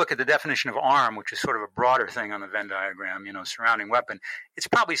if you look at the definition of arm, which is sort of a broader thing on the Venn diagram, surrounding weapon, it's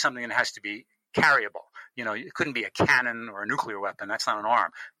probably something that has to be carryable. It couldn't be a cannon or a nuclear weapon. That's not an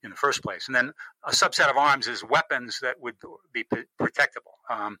arm in the first place. And then a subset of arms is weapons that would be protectable.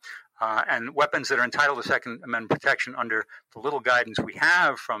 And weapons that are entitled to Second Amendment protection under the little guidance we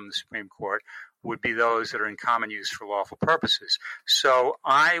have from the Supreme Court would be those that are in common use for lawful purposes. So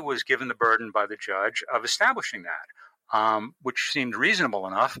I was given the burden by the judge of establishing that, which seemed reasonable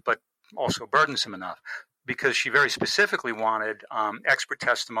enough, but also burdensome enough, because she very specifically wanted expert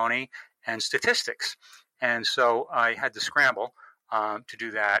testimony and statistics. And so I had to scramble to do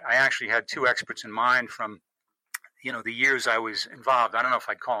that. I actually had two experts in mind from, the years I was involved. I don't know if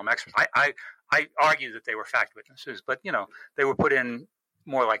I'd call them experts. I argue that they were fact witnesses, but, they were put in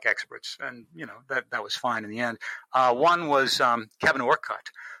more like experts, and that was fine in the end. One was Kevin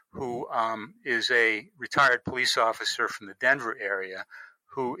Orcutt, who is a retired police officer from the Denver area,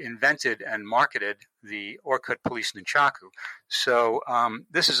 who invented and marketed the Orcutt Police Nunchaku. So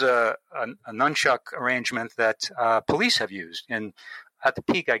this is a nunchuck arrangement that police have used, and at the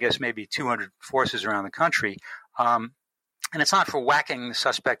peak, I guess maybe 200 forces around the country. And it's not for whacking the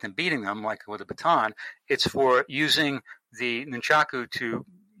suspect and beating them like with a baton. It's for using the nunchaku to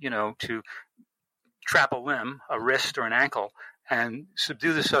trap a limb, a wrist or an ankle, and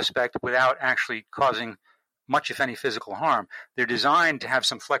subdue the suspect without actually causing much, if any, physical harm. They're designed to have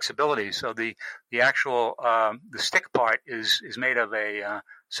some flexibility. So the actual the stick part is made of a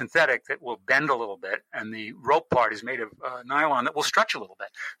synthetic that will bend a little bit, and the rope part is made of nylon that will stretch a little bit.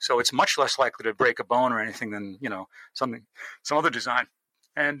 So it's much less likely to break a bone or anything than some other design.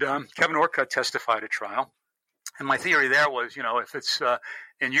 And Kevin Orcutt testified at trial. And my theory there was, if it's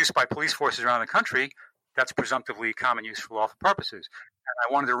in use by police forces around the country, that's presumptively common use for lawful purposes. And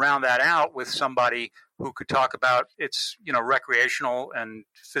I wanted to round that out with somebody who could talk about its, recreational and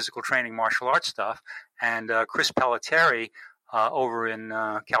physical training martial arts stuff. And Chris Pelletieri over in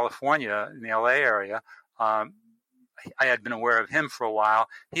California, in the LA area, I had been aware of him for a while.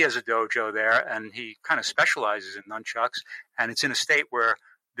 He has a dojo there, and he kind of specializes in nunchucks, and it's in a state where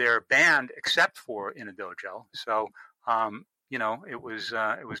they're banned except for in a dojo. So, it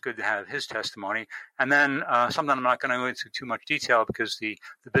was good to have his testimony. And then something I'm not going to go into too much detail because the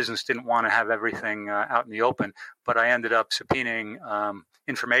business didn't want to have everything out in the open, but I ended up subpoenaing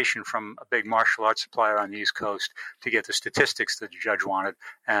information from a big martial arts supplier on the East Coast to get the statistics that the judge wanted.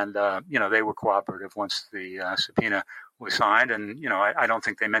 And, they were cooperative once the subpoena was signed. And, I don't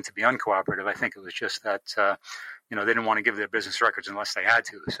think they meant to be uncooperative. I think it was just that, they didn't want to give their business records unless they had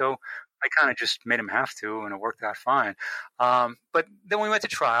to. So I kind of just made them have to, and it worked out fine. But then we went to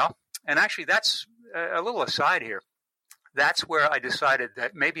trial. And actually, that's a little aside here. That's where I decided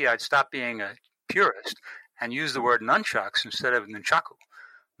that maybe I'd stop being a purist and use the word nunchucks instead of nunchaku.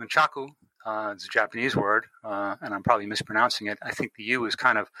 Nunchaku is a Japanese word, and I'm probably mispronouncing it. I think the U is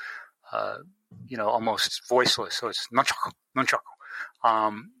kind of, almost voiceless. So it's nunchaku.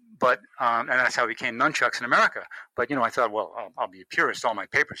 And that's how it became nunchucks in America. But, I thought, well, I'll be a purist. All my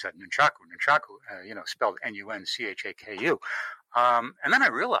papers said nunchaku, spelled Nunchaku. And then I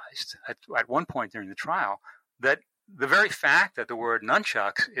realized at one point during the trial that the very fact that the word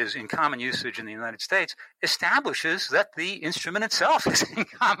nunchucks is in common usage in the United States establishes that the instrument itself is in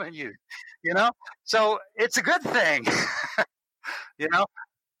common use, So it's a good thing,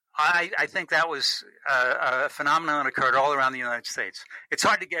 I think that was a phenomenon that occurred all around the United States. It's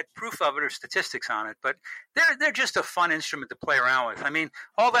hard to get proof of it or statistics on it, but they're just a fun instrument to play around with. I mean,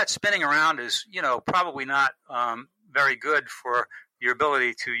 all that spinning around is, probably not very good for your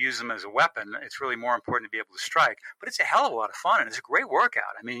ability to use them as a weapon. It's really more important to be able to strike, but it's a hell of a lot of fun, and it's a great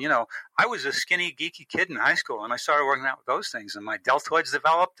workout. I mean, I was a skinny, geeky kid in high school, and I started working out with those things, and my deltoids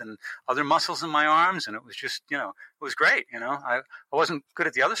developed and other muscles in my arms, and it was just, it was great. I wasn't good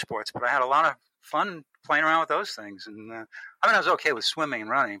at the other sports, but I had a lot of fun playing around with those things. And I was okay with swimming and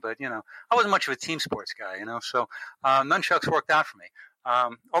running, but, I wasn't much of a team sports guy, so nunchucks worked out for me.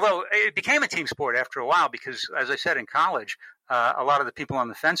 Although it became a team sport after a while because, as I said, in college, a lot of the people on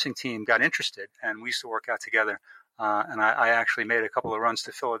the fencing team got interested, and we used to work out together. And I actually made a couple of runs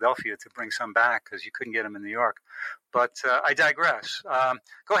to Philadelphia to bring some back because you couldn't get them in New York. But I digress.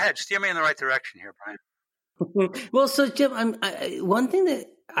 Go ahead. Steer me in the right direction here, Brian. Well, so Jim, one thing that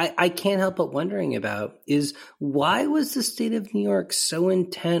I can't help but wondering about is why was the state of New York so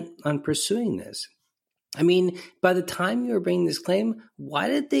intent on pursuing this? I mean, by the time you were bringing this claim, why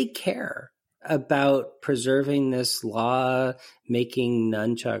did they care about preserving this law, making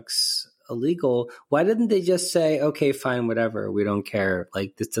nunchucks illegal? Why didn't they just say, okay, fine, whatever, we don't care,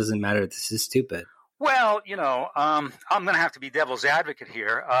 like, this doesn't matter, this is stupid? Well, I'm going to have to be devil's advocate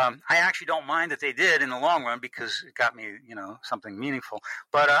here. I actually don't mind that they did in the long run because it got me, something meaningful.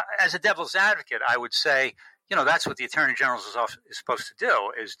 But as a devil's advocate, I would say, that's what the Attorney General's office is supposed to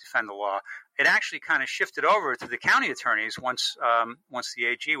do, is defend the law. It actually kind of shifted over to the county attorneys once the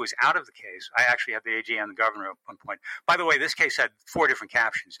AG was out of the case. I actually had the AG and the governor at one point. By the way, this case had 4 different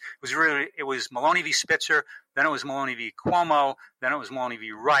captions. It was Maloney v. Spitzer, then it was Maloney v. Cuomo, then it was Maloney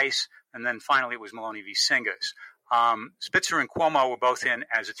v. Rice, and then finally it was Maloney v. Singas. Spitzer and Cuomo were both in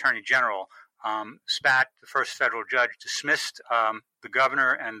as Attorney General. Spat, the first federal judge, dismissed the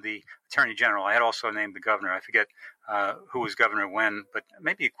governor and the Attorney General. I had also named the governor. I forget who was governor when, but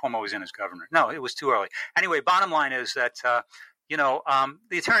maybe Cuomo was in as governor. No, it was too early. Anyway, bottom line is that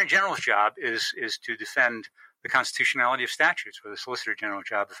the Attorney General's job is to defend the constitutionality of statutes, or the Solicitor General's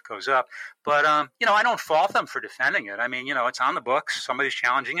job if it goes up. But I don't fault them for defending it. I mean, it's on the books. Somebody's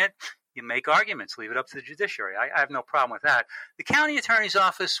challenging it. You make arguments, leave it up to the judiciary. I have no problem with that. The county attorney's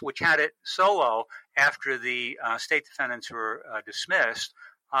office, which had it solo after the state defendants were dismissed,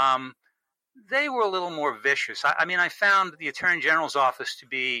 they were a little more vicious. I found the attorney general's office to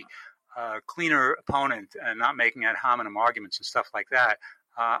be a cleaner opponent and not making ad hominem arguments and stuff like that.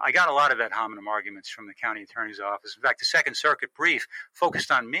 I got a lot of ad hominem arguments from the county attorney's office. In fact, the Second Circuit brief focused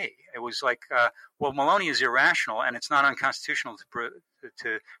on me. It was like, Maloney is irrational, and it's not unconstitutional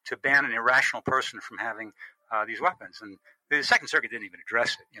to ban an irrational person from having these weapons. And the Second Circuit didn't even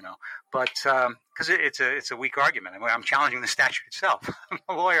address it, but because it's a weak argument. I'm challenging the statute itself. I'm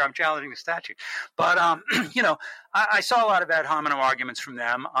a lawyer. I'm challenging the statute. But I saw a lot of ad hominem arguments from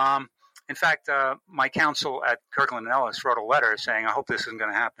them. In fact, my counsel at Kirkland & Ellis wrote a letter saying, I hope this isn't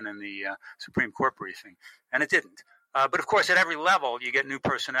going to happen in the Supreme Court briefing. And it didn't. But, of course, at every level, you get new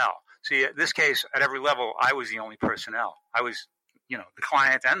personnel. See, in this case, at every level, I was the only personnel. I was, the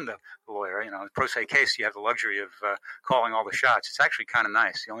client and the lawyer. In a pro se case, you have the luxury of calling all the shots. It's actually kind of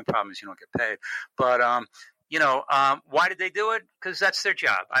nice. The only problem is you don't get paid. But, Why did they do it? Because that's their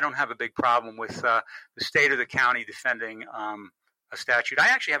job. I don't have a big problem with the state or the county defending a statute. I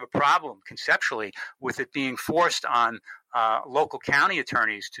actually have a problem conceptually with it being forced on local county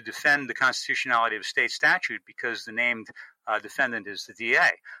attorneys to defend the constitutionality of a state statute because the named defendant is the DA.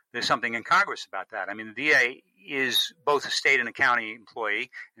 There's something in Congress about that. I mean, the DA is both a state and a county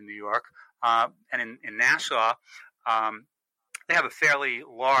employee in New York. And in Nassau, they have a fairly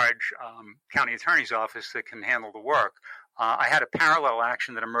large county attorney's office that can handle the work. I had a parallel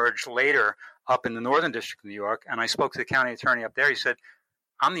action that emerged later up in the Northern District of New York, and I spoke to the county attorney up there. He said,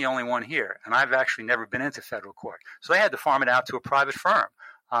 I'm the only one here, and I've actually never been into federal court. So they had to farm it out to a private firm.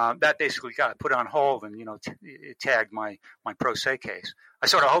 That basically got put on hold and, it tagged my pro se case. I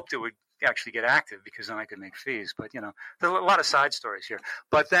sort of hoped it would actually get active because then I could make fees. But, there's a lot of side stories here.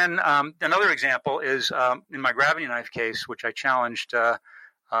 But then another example is in my gravity knife case, which I challenged a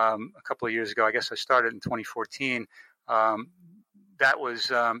couple of years ago. I guess I started in 2014. That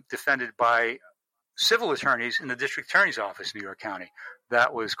was defended by civil attorneys in the district attorney's office in New York County.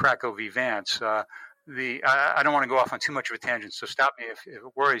 That was Krakow v. Vance. I don't want to go off on too much of a tangent, so stop me if it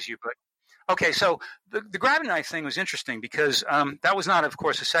worries you. But okay, so the gravity knife thing was interesting because that was not, of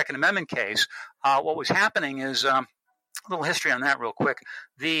course, a Second Amendment case. What was happening is a little history on that real quick.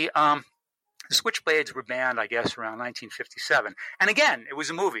 The switchblades were banned, I guess, around 1957. And again, it was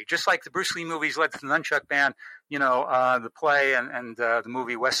a movie, just like the Bruce Lee movies led to the nunchuck ban, the play and the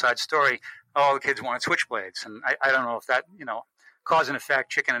movie West Side Story, all the kids wanted switchblades. And I don't know if that, cause and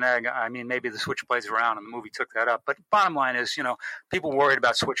effect, chicken and egg. I mean, maybe the switchblades were around and the movie took that up. But bottom line is, people worried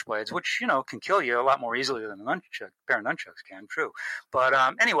about switchblades, which, can kill you a lot more easily than a pair of nunchucks can, true. But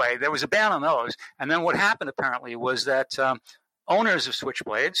anyway, there was a ban on those. And then what happened apparently was that owners of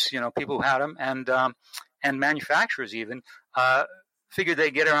switchblades, people who had them, and manufacturers even, figured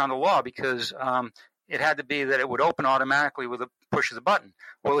they'd get around the law because it had to be that it would open automatically with a push of the button.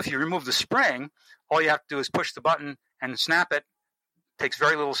 Well, if you remove the spring, all you have to do is push the button and snap it. Takes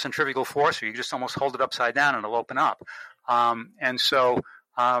very little centrifugal force, or you just almost hold it upside down and it'll open up. And so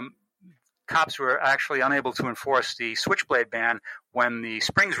cops were actually unable to enforce the switchblade ban when the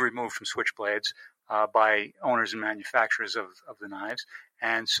springs were removed from switchblades by owners and manufacturers of the knives.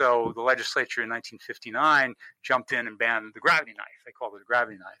 And so the legislature in 1959 jumped in and banned the gravity knife. They called it a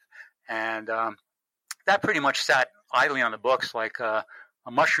gravity knife. And that pretty much sat idly on the books like a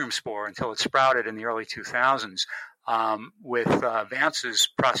mushroom spore until it sprouted in the early 2000s. With Vance's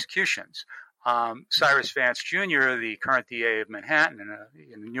prosecutions. Cyrus Vance Jr., the current DA of Manhattan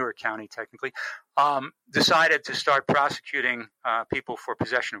in Newark County, technically, decided to start prosecuting people for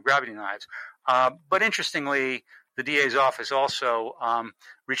possession of gravity knives. But interestingly, the DA's office also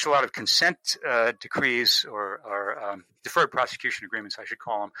reached a lot of consent decrees or deferred prosecution agreements, I should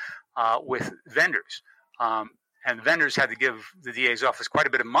call them, with vendors. And vendors had to give the DA's office quite a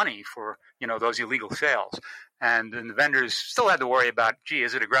bit of money for, those illegal sales. And then the vendors still had to worry about,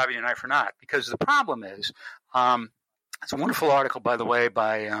 is it a gravity knife or not? Because the problem is, it's a wonderful article, by the way,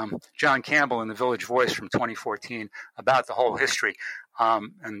 by John Campbell in the Village Voice from 2014 about the whole history.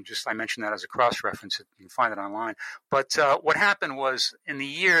 And just I mentioned that as a cross-reference. You can find it online. But what happened was in the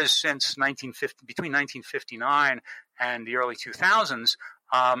years since between 1959 and the early 2000s,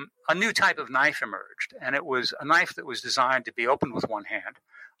 a new type of knife emerged, and it was a knife that was designed to be opened with one hand.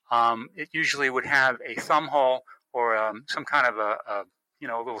 It usually would have a thumb hole or some kind of a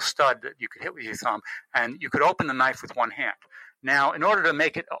little stud that you could hit with your thumb, and you could open the knife with one hand. Now, in order to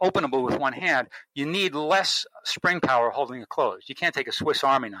make it openable with one hand, you need less spring power holding it closed. You can't take a Swiss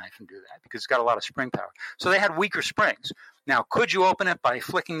Army knife and do that because it's got a lot of spring power. So they had weaker springs. Now, could you open it by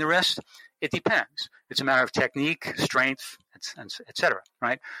flicking the wrist? It depends. It's a matter of technique, strength, et cetera,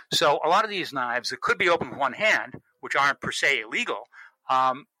 right? So a lot of these knives that could be opened with one hand, which aren't per se illegal,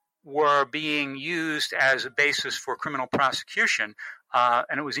 were being used as a basis for criminal prosecution,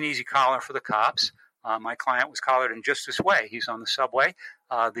 and it was an easy collar for the cops. My client was collared in just this way. He's on the subway.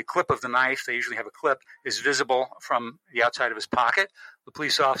 The clip of the knife, they usually have a clip, is visible from the outside of his pocket. The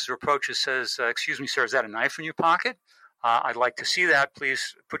police officer approaches, says, excuse me, sir, is that a knife in your pocket? I'd like to see that.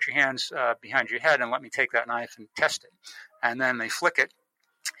 Please put your hands behind your head and let me take that knife and test it. And then they flick it.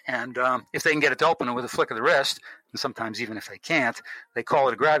 And if they can get it to open with a flick of the wrist, and sometimes even if they can't, they call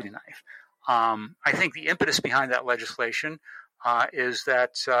it a gravity knife. I think the impetus behind that legislation is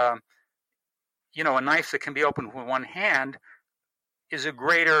that, a knife that can be opened with one hand is a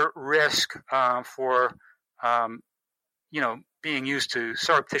greater risk for, being used to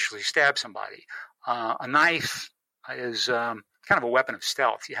surreptitiously stab somebody. A knife is kind of a weapon of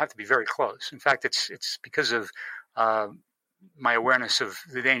stealth. You have to be very close. In fact, it's because of my awareness of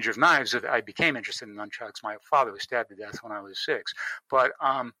the danger of knives that I became interested in nunchucks. My father was stabbed to death when I was 6. But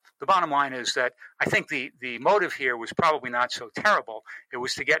the bottom line is that I think the motive here was probably not so terrible. It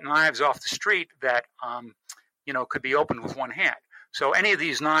was to get knives off the street that, could be opened with one hand. So any of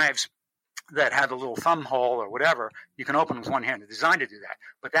these knives that had a little thumb hole or whatever, you can open with one hand. They're designed to do that.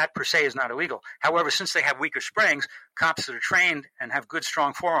 But that per se is not illegal. However, since they have weaker springs, cops that are trained and have good,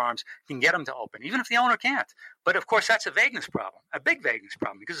 strong forearms can get them to open, even if the owner can't. But of course, that's a vagueness problem, a big vagueness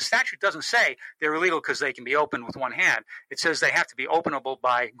problem, because the statute doesn't say they're illegal because they can be opened with one hand. It says they have to be openable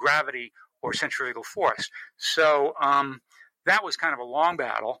by gravity or centrifugal force. So that was kind of a long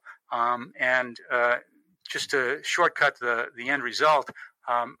battle. And just to shortcut the end result,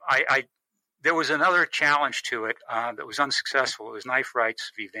 there was another challenge to it that was unsuccessful. It was Knife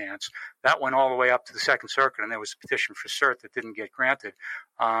Rights v. Vance. That went all the way up to the Second Circuit, and there was a petition for cert that didn't get granted.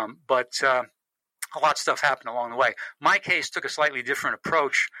 But a lot of stuff happened along the way. My case took a slightly different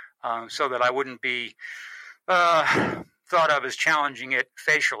approach so that I wouldn't be thought of as challenging it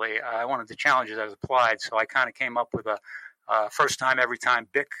facially. I wanted to challenge it as applied, so I kind of came up with a first time, every time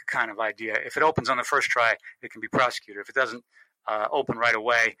BIC kind of idea. If it opens on the first try, it can be prosecuted. If it doesn't open right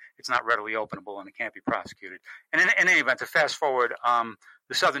away, it's not readily openable and it can't be prosecuted. And in any event, to fast forward,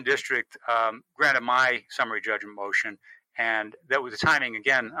 the Southern District granted my summary judgment motion, and that was the timing.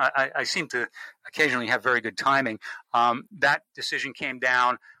 Again, I seem to occasionally have very good timing. That decision came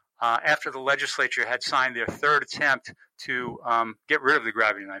down after the legislature had signed their third attempt to get rid of the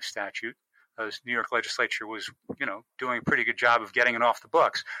gravity knife statute. The New York legislature was, doing a pretty good job of getting it off the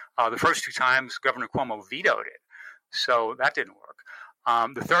books. The first 2 times, Governor Cuomo vetoed it. So that didn't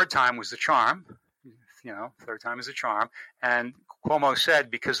work. The third time was the charm. Third time is the charm. And Cuomo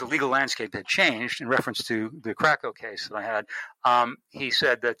said, because the legal landscape had changed in reference to the Krakow case that I had, he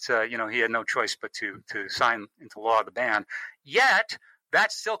said that, he had no choice but to sign into law the ban. Yet,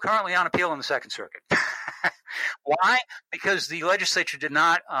 that's still currently on appeal in the Second Circuit. Why? Because the legislature did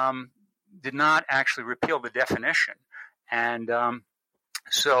not actually repeal the definition. And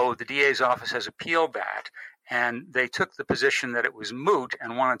so the DA's office has appealed that. And they took the position that it was moot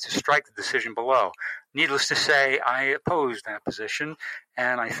and wanted to strike the decision below. Needless to say, I opposed that position,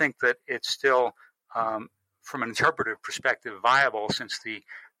 and I think that it's still, from an interpretive perspective, viable, since the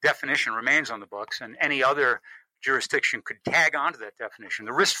definition remains on the books, and any other jurisdiction could tag onto that definition.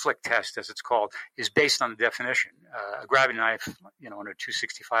 The wrist flick test, as it's called, is based on the definition. A gravity knife, under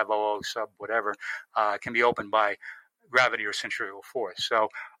 265.00 sub whatever, can be opened by gravity or centrifugal force. So,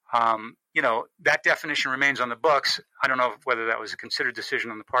 that definition remains on the books. I don't know whether that was a considered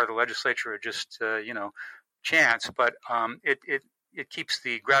decision on the part of the legislature or just, chance, but it keeps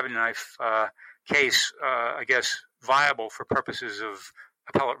the gravity knife case, I guess, viable for purposes of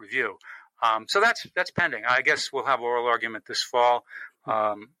appellate review. So that's pending. I guess we'll have oral argument this fall.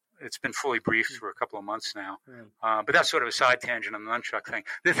 It's been fully briefed for a couple of months now. But that's sort of a side tangent on the nunchuck thing.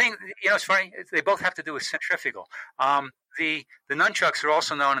 The thing, it's funny, they both have to do with centrifugal. The nunchucks are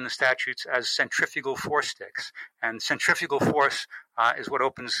also known in the statutes as centrifugal force sticks. And centrifugal force is what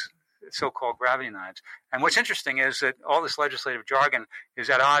opens so-called gravity knives. And what's interesting is that all this legislative jargon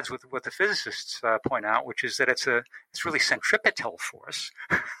is at odds with what the physicists point out, which is that it's really centripetal force.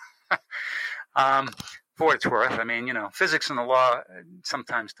 For what it's worth, I mean, physics and the law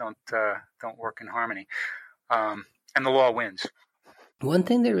sometimes don't work in harmony, and the law wins. One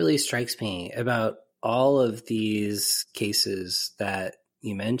thing that really strikes me about all of these cases that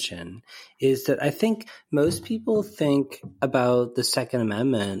you mention is that I think most people think about the Second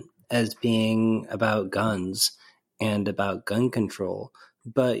Amendment as being about guns and about gun control,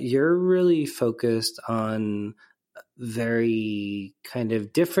 but you're really focused on very kind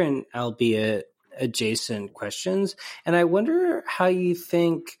of different, albeit adjacent questions. And I wonder how you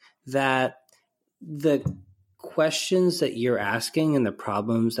think that the questions that you're asking and the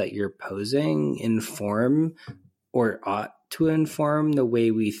problems that you're posing inform or ought to inform the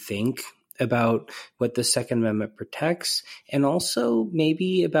way we think about what the Second Amendment protects, and also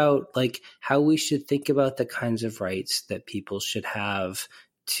maybe about like how we should think about the kinds of rights that people should have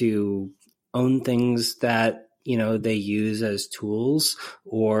to own things that they use as tools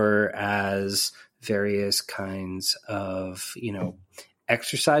or as various kinds of,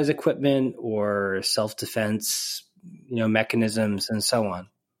 exercise equipment or self-defense, mechanisms and so on.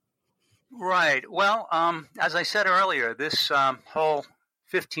 Right. Well, as I said earlier, this whole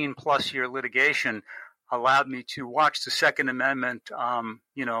 15-plus year litigation allowed me to watch the Second Amendment,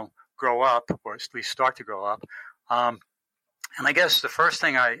 grow up, or at least start to grow up. And I guess the first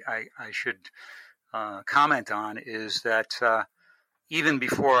thing I should comment on is that even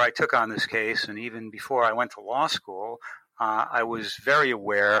before I took on this case and even before I went to law school, I was very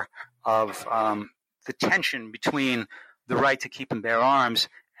aware of the tension between the right to keep and bear arms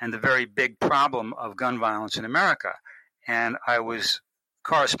and the very big problem of gun violence in America. And I was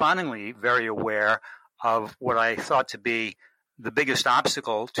correspondingly very aware of what I thought to be the biggest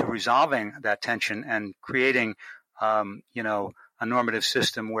obstacle to resolving that tension and creating, a normative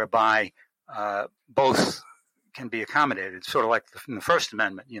system whereby both can be accommodated. It's sort of like in the First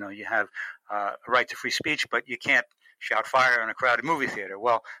Amendment. You have a right to free speech, but you can't shout fire in a crowded movie theater.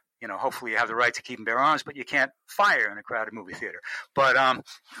 Well, hopefully you have the right to keep and bear arms, but you can't fire in a crowded movie theater. But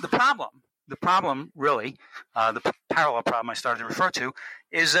the problem really, the parallel problem I started to refer to,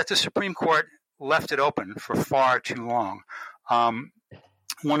 is that the Supreme Court left it open for far too long.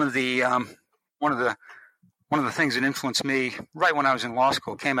 One of the things that influenced me right when I was in law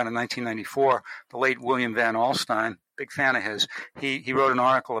school came out in 1994. The late William Van Alstyne, big fan of his, he wrote an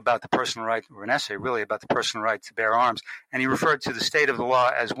article about the personal right, or an essay really about the personal right to bear arms, and he referred to the state of the law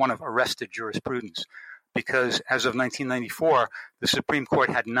as one of arrested jurisprudence, because as of 1994, the Supreme Court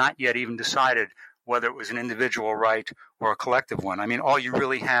had not yet even decided whether it was an individual right or a collective one. I mean, all you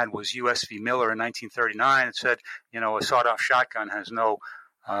really had was U.S. v. Miller in 1939. It said, a sawed-off shotgun has no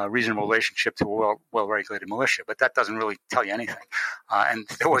reasonable relationship to a well-regulated militia, but that doesn't really tell you anything. And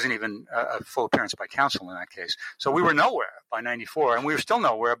there wasn't even a full appearance by counsel in that case. So we were nowhere by 94, and we were still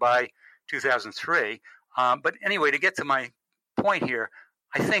nowhere by 2003. But anyway, to get to my point here,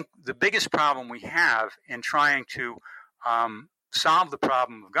 I think the biggest problem we have in trying to solve the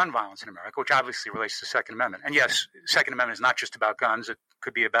problem of gun violence in America, which obviously relates to the Second Amendment. And yes, Second Amendment is not just about guns. It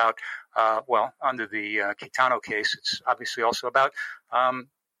could be about, under the Caetano case, it's obviously also about,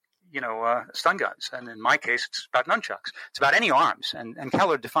 stun guns. And in my case, it's about nunchucks. It's about any arms. And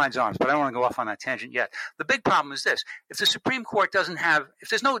Keller defines arms, but I don't want to go off on that tangent yet. The big problem is this. If the Supreme Court doesn't have,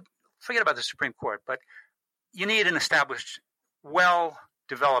 forget about the Supreme Court, but you need an established,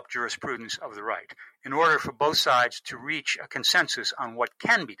 well-developed jurisprudence of the right in order for both sides to reach a consensus on what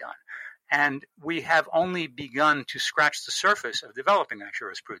can be done. And we have only begun to scratch the surface of developing that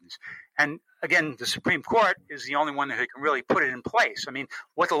jurisprudence. And again, the Supreme Court is the only one that can really put it in place. I mean,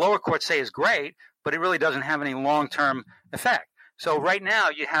 what the lower courts say is great, but it really doesn't have any long-term effect. So right now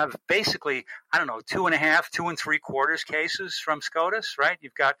you have basically, 2.5, 2 3/4 cases from SCOTUS, right?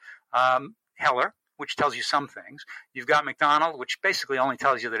 You've got Heller, which tells you some things. You've got McDonald, which basically only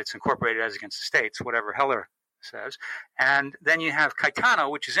tells you that it's incorporated as against the states, whatever Heller says. And then you have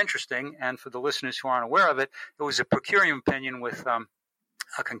Caetano, which is interesting. And for the listeners who aren't aware of it, it was a per curiam opinion with a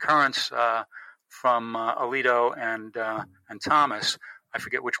concurrence from Alito and Thomas. I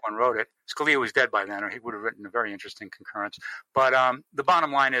forget which one wrote it. Scalia was dead by then, or he would have written a very interesting concurrence. But the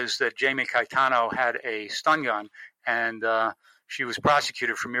bottom line is that Jamie Caetano had a stun gun, and she was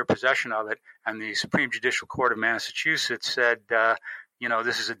prosecuted for mere possession of it. And the Supreme Judicial Court of Massachusetts said,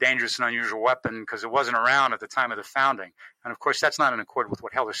 this is a dangerous and unusual weapon because it wasn't around at the time of the founding. And of course, that's not in accord with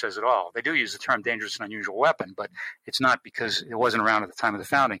what Heller says at all. They do use the term dangerous and unusual weapon, but it's not because it wasn't around at the time of the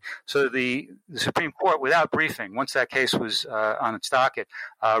founding. So the Supreme Court, without briefing, once that case was on its docket,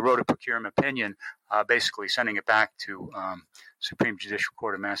 wrote a per curiam opinion, basically sending it back to Supreme Judicial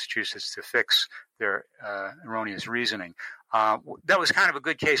Court of Massachusetts to fix their erroneous reasoning. That was kind of a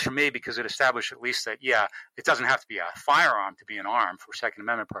good case for me because it established at least that, it doesn't have to be a firearm to be an arm for Second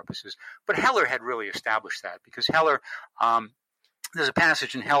Amendment purposes. But Heller had really established that because Heller, there's a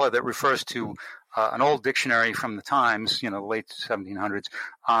passage in Heller that refers to an old dictionary from the times, late 1700s,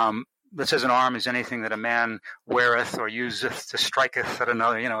 that says an arm is anything that a man weareth or useth to striketh at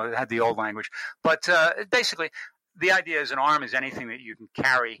another, it had the old language. But basically, the idea is an arm is anything that you can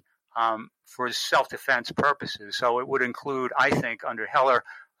carry for self-defense purposes. So it would include, I think, under Heller,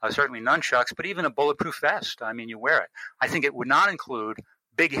 certainly nunchucks, but even a bulletproof vest. I mean, you wear it. I think it would not include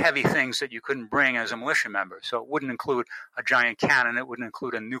big, heavy things that you couldn't bring as a militia member. So it wouldn't include a giant cannon. It wouldn't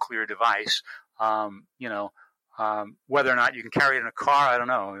include a nuclear device. Whether or not you can carry it in a car, I don't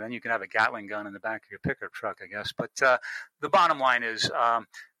know. Then you can have a Gatling gun in the back of your pickup truck, I guess. But the bottom line is,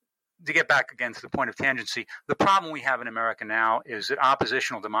 to get back again to the point of tangency, the problem we have in America now is that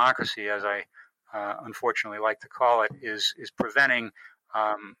oppositional democracy, as I unfortunately like to call it, is preventing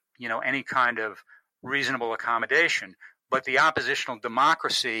any kind of reasonable accommodation. But the oppositional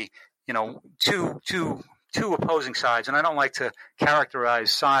democracy, two opposing sides, and I don't like to characterize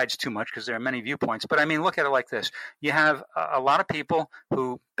sides too much because there are many viewpoints, but I mean, look at it like this. You have a lot of people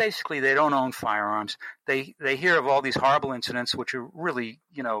who basically they don't own firearms. They hear of all these horrible incidents, which are really,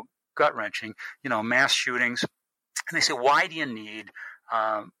 gut-wrenching, mass shootings. And they say, why do you need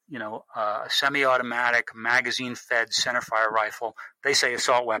a semi-automatic, magazine-fed centerfire rifle. They say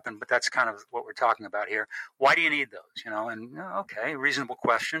assault weapon, but that's kind of what we're talking about here. Why do you need those? Okay, reasonable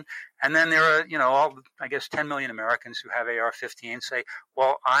question. And then there are, 10 million Americans who have AR-15 say,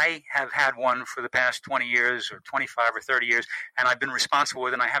 well, I have had one for the past 20 years or 25 or 30 years, and I've been responsible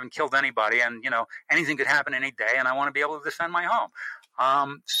with it, and I haven't killed anybody, and, anything could happen any day, and I want to be able to defend my home.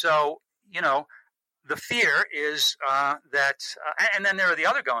 The fear is that, and then there are the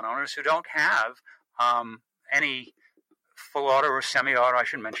other gun owners who don't have any full auto or semi-auto. I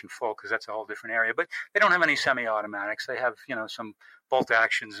shouldn't mention full because that's a whole different area, but they don't have any semi-automatics. They have, some bolt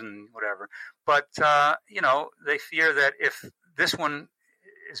actions and whatever. But, they fear that if this one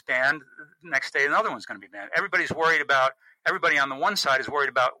is banned, the next day another one's going to be banned. Everybody on the one side is worried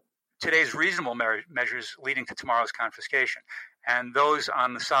about today's reasonable measures leading to tomorrow's confiscation. And those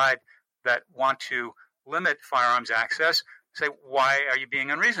on the side that want to limit firearms access say, why are you being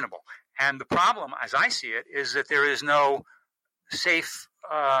unreasonable? And the problem, as I see it, is that there is no safe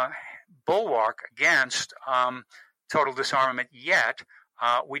bulwark against total disarmament yet.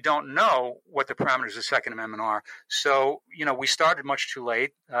 We don't know what the parameters of the Second Amendment are. So, we started much too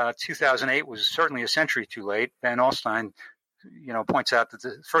late. 2008 was certainly a century too late. Van Alstyne, points out that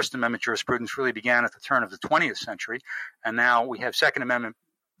the First Amendment jurisprudence really began at the turn of the 20th century. And now we have Second Amendment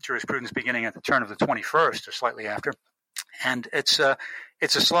jurisprudence beginning at the turn of the 21st or slightly after. And it's a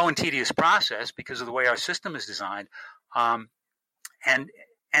slow and tedious process because of the way our system is designed. And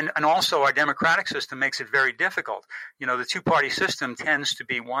also our democratic system makes it very difficult. The two-party system tends to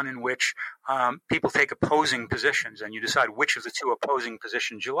be one in which people take opposing positions, and you decide which of the two opposing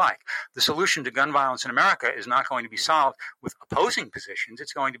positions you like. The solution to gun violence in America is not going to be solved with opposing positions.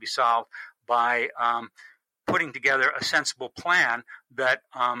 It's going to be solved by putting together a sensible plan that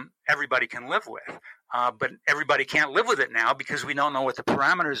everybody can live with. But everybody can't live with it now because we don't know what the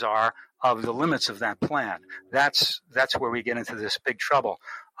parameters are of the limits of that plan. That's where we get into this big trouble.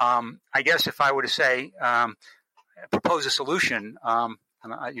 I guess if I were to say, propose a solution,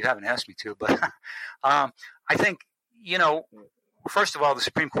 you haven't asked me to, but I think, first of all, the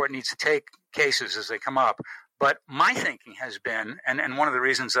Supreme Court needs to take cases as they come up. But my thinking has been, and one of the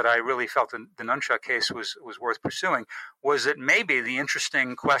reasons that I really felt the Nunchuck case was worth pursuing, was that maybe the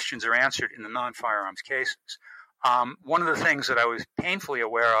interesting questions are answered in the non-firearms cases. One of the things that I was painfully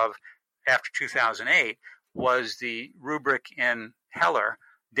aware of after 2008 was the rubric in Heller,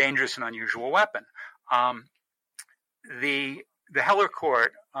 dangerous and unusual weapon. The Heller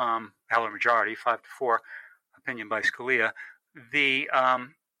court, Heller majority, 5-4, opinion by Scalia, the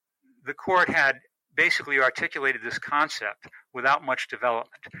court had basically articulated this concept without much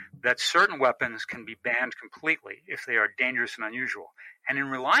development, that certain weapons can be banned completely if they are dangerous and unusual. And in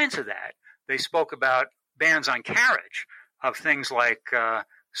reliance of that, they spoke about bans on carriage of things like not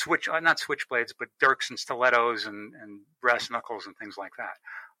switchblades, but dirks and stilettos and brass knuckles and things like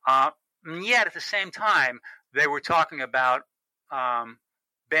that. Yet at the same time, they were talking about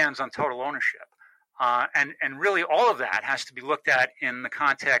bans on total ownership. And really all of that has to be looked at in the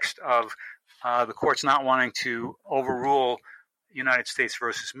context of the courts not wanting to overrule United States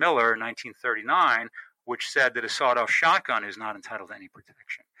versus Miller in 1939, which said that a sawed-off shotgun is not entitled to any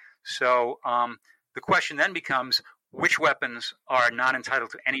protection. So the question then becomes, which weapons are not entitled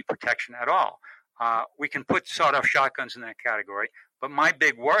to any protection at all? We can put sawed-off shotguns in that category, but my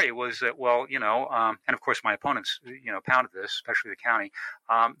big worry was that, and of course my opponents, pounded this, especially the county,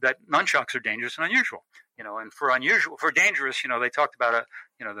 that nunchucks are dangerous and unusual. And for dangerous, they talked about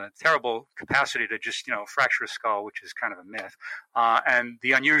the terrible capacity to just, fracture a skull, which is kind of a myth, and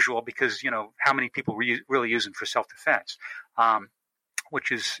the unusual because, how many people really use them for self-defense,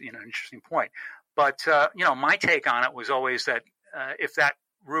 which is, an interesting point. But, my take on it was always that if that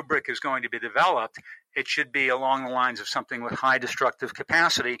rubric is going to be developed, it should be along the lines of something with high destructive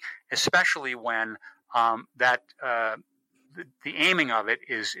capacity, especially when the aiming of it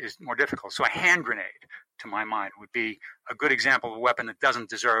is more difficult. So a hand grenade, to my mind, would be a good example of a weapon that doesn't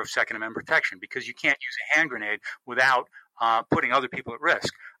deserve Second Amendment protection because you can't use a hand grenade without putting other people at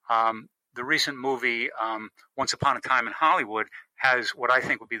risk. The recent movie, Once Upon a Time in Hollywood, has what I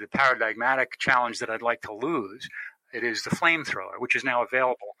think would be the paradigmatic challenge that I'd like to lose. It is the flamethrower, which is now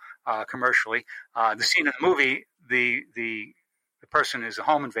available commercially. The scene in the movie, the person is a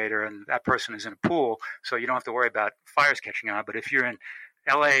home invader and that person is in a pool, so you don't have to worry about fires catching on. But if you're in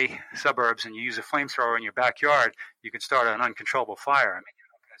LA suburbs and you use a flamethrower in your backyard, you can start an uncontrollable fire. I mean,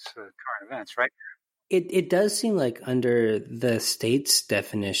 that's current events, right? It does seem like under the state's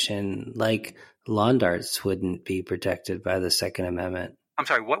definition, like lawn darts wouldn't be protected by the Second Amendment. I'm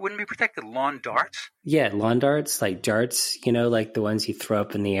sorry, what wouldn't be protected? Lawn darts? Yeah, lawn darts, like darts, like the ones you throw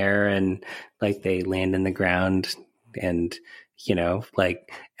up in the air and like they land in the ground, and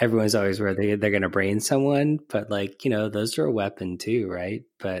like everyone's always worried they're going to brain someone, but like those are a weapon too, right?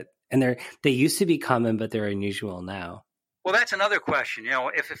 But they used to be common, but they're unusual now. Well, that's another question.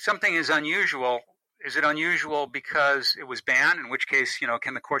 If something is unusual, is it unusual because it was banned? In which case,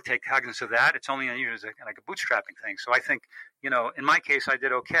 can the court take cognizance of that? It's only unusual as like a bootstrapping thing. So I think, in my case, I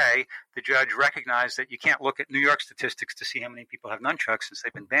did okay. The judge recognized that you can't look at New York statistics to see how many people have nunchucks since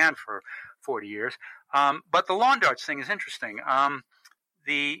they've been banned for 40 years. But the lawn darts thing is interesting. I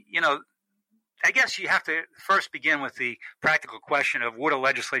guess you have to first begin with the practical question of would a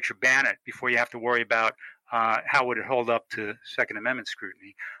legislature ban it before you have to worry about how would it hold up to Second Amendment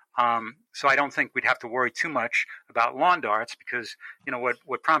scrutiny. So I don't think we'd have to worry too much about lawn darts because,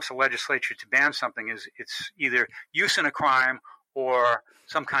 what prompts a legislature to ban something is it's either use in a crime or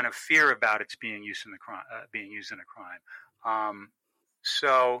some kind of fear about its being used in a crime.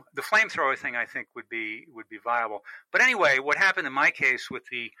 So the flamethrower thing, I think, would be viable. But anyway, what happened in my case with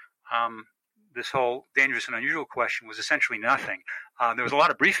the this whole dangerous and unusual question was essentially nothing. There was a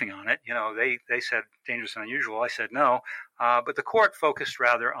lot of briefing on it. They said dangerous and unusual. I said no. But the court focused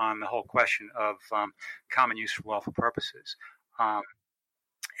rather on the whole question of common use for lawful purposes.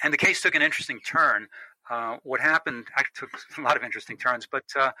 And the case took an interesting turn. What happened actually took a lot of interesting turns, but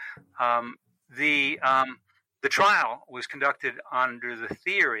the trial was conducted under the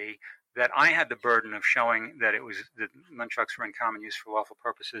theory that I had the burden of showing that that nunchucks were in common use for lawful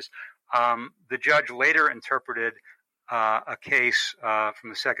purposes. The judge later interpreted a case from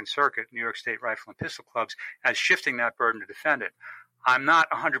the Second Circuit, New York State Rifle and Pistol Clubs, as shifting that burden to defendant. I'm not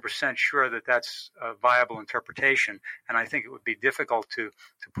 100% sure that that's a viable interpretation, and I think it would be difficult to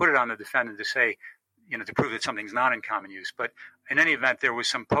put it on the defendant to say, to prove that something's not in common use. But in any event, there was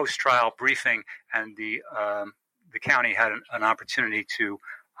some post-trial briefing, and the county had an opportunity to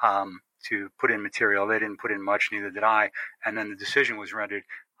put in material. They didn't put in much, neither did I. And then the decision was rendered.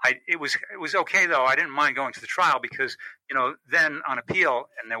 It was okay though. I didn't mind going to the trial because, then on appeal,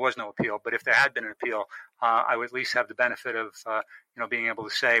 and there was no appeal, but if there had been an appeal, I would at least have the benefit of, being able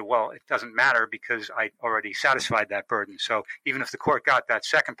to say, well, it doesn't matter because I already satisfied that burden. So even if the court got that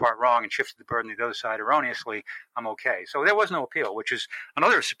second part wrong and shifted the burden to the other side erroneously, I'm okay. So there was no appeal, which is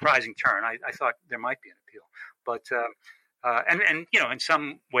another surprising turn. I thought there might be an appeal, but, and in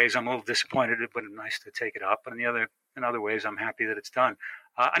some ways I'm a little disappointed. It would have been nice to take it up, but in other ways I'm happy that it's done.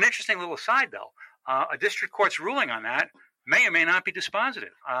 An interesting little aside, though, a district court's ruling on that may or may not be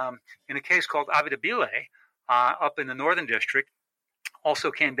dispositive. In a case called Avidabile, up in the Northern District,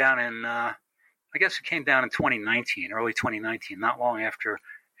 also came down in, I guess it came down in 2019, early 2019, not long after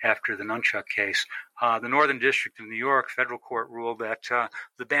the nunchuck case. The Northern District of New York federal court ruled that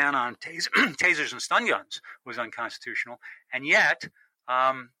the ban on tasers and stun guns was unconstitutional. And yet,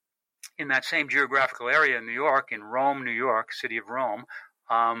 in that same geographical area in New York, in Rome, New York, city of Rome,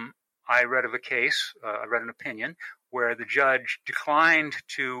 I read of a case, I read an opinion, where the judge declined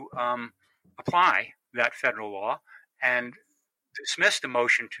to apply that federal law and dismissed a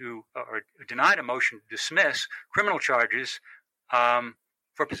motion or denied a motion to dismiss criminal charges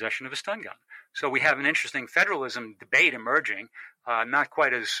for possession of a stun gun. So we have an interesting federalism debate emerging, not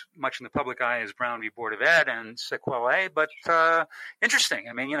quite as much in the public eye as Brown v. Board of Ed and Sequela, but interesting.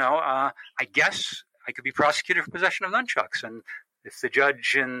 I mean, I guess I could be prosecuted for possession of nunchucks. And if the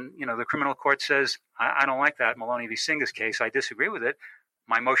judge in, the criminal court says, I don't like that Maloney v. Singas case, I disagree with it,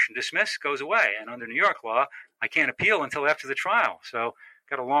 my motion to dismiss goes away. And under New York law, I can't appeal until after the trial. So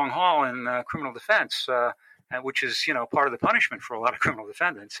got a long haul in criminal defense, which is, part of the punishment for a lot of criminal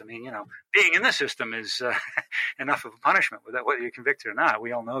defendants. I mean, being in the system is enough of a punishment, whether you're convicted or not.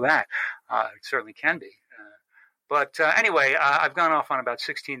 We all know that. It certainly can be. But anyway, I've gone off on about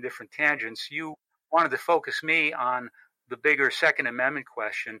 16 different tangents. You wanted to focus me on the bigger Second Amendment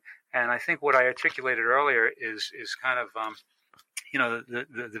question. And I think what I articulated earlier is kind of,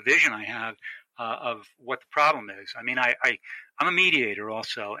 the vision I have of what the problem is. I mean, I'm a mediator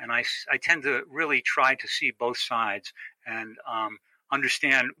also, and I tend to really try to see both sides and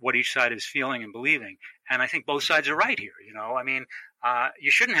understand what each side is feeling and believing. And I think both sides are right here. I mean,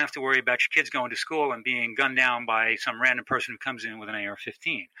 you shouldn't have to worry about your kids going to school and being gunned down by some random person who comes in with an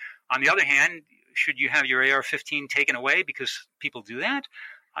AR-15. On the other hand, should you have your AR-15 taken away because people do that?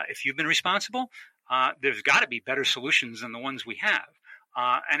 If you've been responsible, there's got to be better solutions than the ones we have.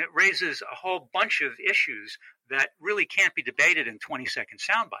 And it raises a whole bunch of issues that really can't be debated in 20-second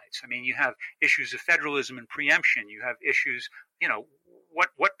sound bites. I mean, you have issues of federalism and preemption. You have issues,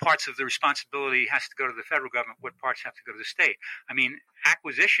 what parts of the responsibility has to go to the federal government, what parts have to go to the state. I mean,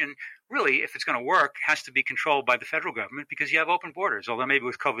 acquisition, really, if it's going to work, has to be controlled by the federal government because you have open borders, although maybe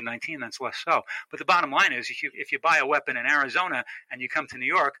with COVID-19 that's less so. But the bottom line is if you buy a weapon in Arizona and you come to New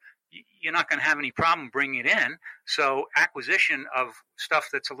York, you're not going to have any problem bringing it in. So acquisition of stuff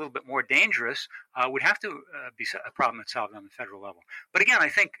that's a little bit more dangerous would have to be a problem that's solved on the federal level. But again, I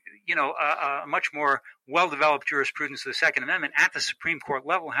think, a much more well-developed jurisprudence of the Second Amendment at the Supreme Court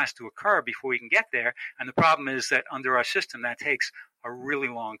level has to occur before we can get there. And the problem is that under our system, that takes a really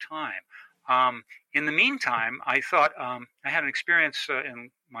long time. In the meantime, I thought I had an experience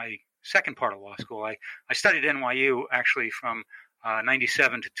in my second part of law school. I studied at NYU actually from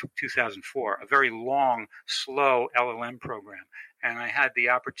 97 to 2004, a very long, slow LLM program. And I had the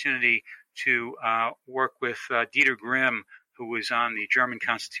opportunity to work with Dieter Grimm, who was on the German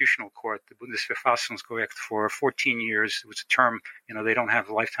Constitutional Court, the Bundesverfassungsgericht, for 14 years. It was a term, they don't have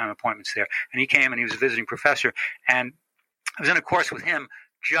lifetime appointments there. And he came and he was a visiting professor. And I was in a course with him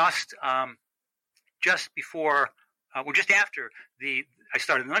just after I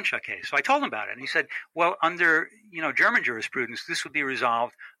started the Nunchuck case. So I told him about it, and he said, well, under German jurisprudence, this would be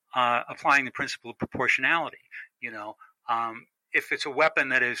resolved applying the principle of proportionality. If it's a weapon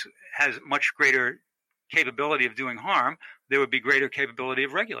that has much greater capability of doing harm, there would be greater capability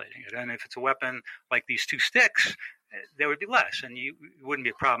of regulating it. And if it's a weapon like these two sticks, there would be less, and it wouldn't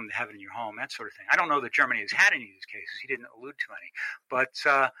be a problem to have it in your home, that sort of thing. I don't know that Germany has had any of these cases. He didn't allude to any. But,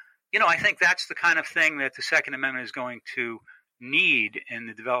 I think that's the kind of thing that the Second Amendment is going to need in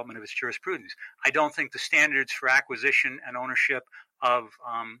the development of its jurisprudence. I don't think the standards for acquisition and ownership of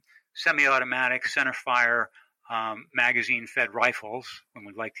semi-automatic centerfire magazine-fed rifles, when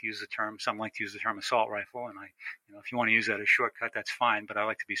we like to use the term, some like to use the term assault rifle, and if you want to use that as a shortcut, that's fine, but I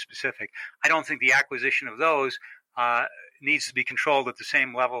like to be specific. I don't think the acquisition of those needs to be controlled at the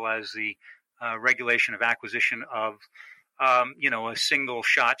same level as the regulation of acquisition of a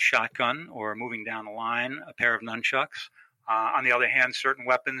single-shot shotgun, or moving down the line, a pair of nunchucks. On the other hand, certain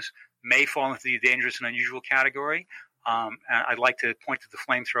weapons may fall into the dangerous and unusual category. I'd like to point to the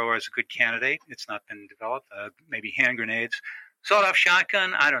flamethrower as a good candidate. It's not been developed. Maybe hand grenades. Sawed-off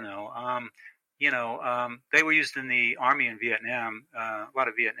shotgun, I don't know. They were used in the Army in Vietnam. A lot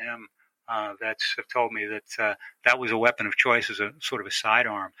of Vietnam vets have told me that that was a weapon of choice as a sort of a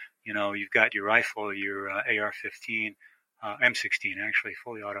sidearm. You've got your rifle, your AR-15, M16 actually,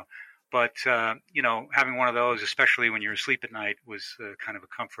 fully auto. But, having one of those, especially when you're asleep at night, was kind of a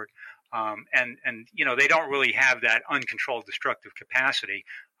comfort. And they don't really have that uncontrolled destructive capacity.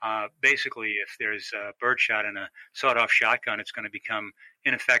 Basically, if there's a birdshot in a sawed-off shotgun, it's going to become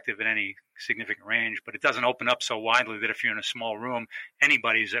ineffective at any significant range. But it doesn't open up so widely that if you're in a small room,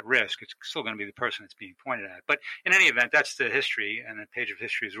 anybody's at risk. It's still going to be the person that's being pointed at. But in any event, that's the history, and a page of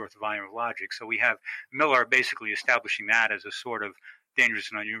history is worth a volume of logic. So we have Miller basically establishing that as a sort of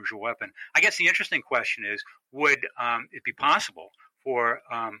dangerous and unusual weapon. I guess the interesting question is, would it be possible for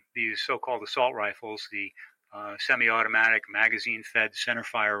these so-called assault rifles, the semi-automatic magazine-fed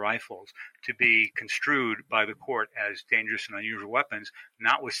centerfire rifles, to be construed by the court as dangerous and unusual weapons,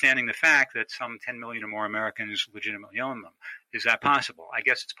 notwithstanding the fact that some 10 million or more Americans legitimately own them? Is that possible? I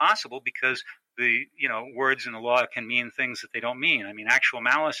guess it's possible because the words in the law can mean things that they don't mean. I mean, actual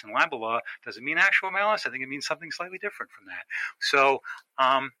malice in libel law doesn't mean actual malice. I think it means something slightly different from that. So,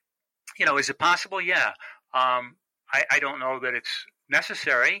 is it possible? Yeah. I don't know that it's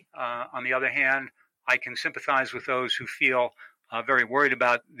necessary. On the other hand, I can sympathize with those who feel very worried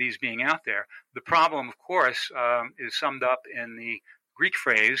about these being out there. The problem, of course, is summed up in the Greek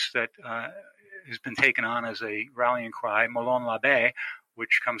phrase that has been taken on as a rallying cry, molon labe,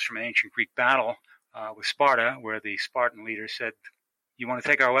 which comes from an ancient Greek battle with Sparta, where the Spartan leader said, "You want to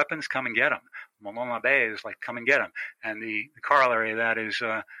take our weapons? Come and get them." Molon labe is like, come and get them. And the corollary of that is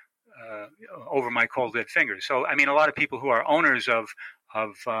over my cold dead fingers. So, I mean, a lot of people who are owners of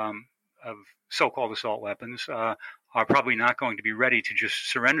so-called assault weapons are probably not going to be ready to just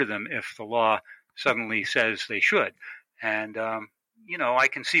surrender them if the law suddenly says they should. And, I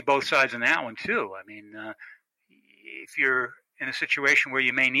can see both sides in that one too. I mean, if you're in a situation where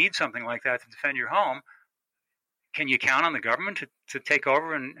you may need something like that to defend your home, can you count on the government to take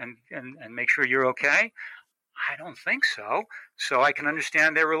over and make sure you're okay? I don't think so. So I can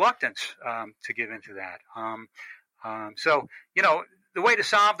understand their reluctance to give into that. So, the way to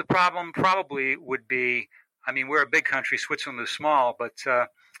solve the problem probably would be, I mean, we're a big country, Switzerland is small, but,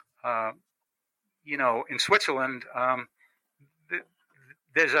 in Switzerland,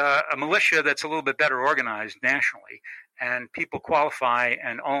 there's a militia that's a little bit better organized nationally, and people qualify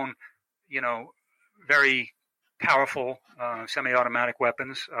and own, very powerful semi-automatic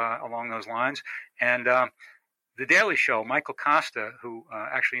weapons along those lines. And The Daily Show, Michael Costa, who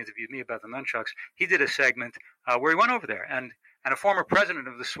actually interviewed me about the nunchucks, he did a segment where he went over there, and a former president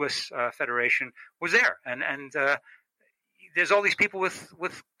of the Swiss Federation was there, and there's all these people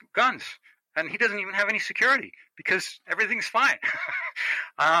with guns, and he doesn't even have any security because everything's fine.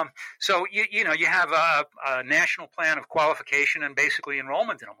 So you have a national plan of qualification and basically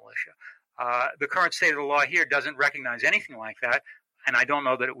enrollment in a militia. The current state of the law here doesn't recognize anything like that, and I don't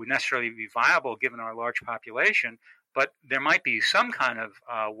know that it would necessarily be viable given our large population. But there might be some kind of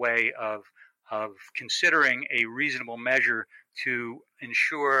way of considering a reasonable measure to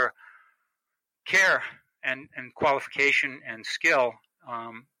ensure care and qualification and skill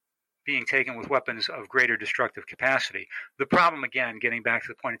being taken with weapons of greater destructive capacity. The problem, again, getting back to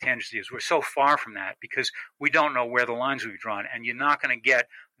the point of tangency, is we're so far from that because we don't know where the lines will be drawn, and you're not going to get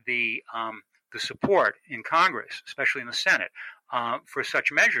the support in Congress, especially in the Senate, for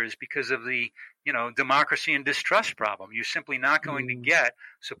such measures because of the democracy and distrust problem. You're simply not going to get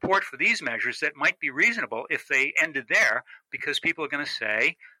support for these measures that might be reasonable if they ended there, because people are going to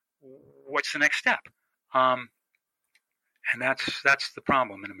say, "What's the next step?" And that's the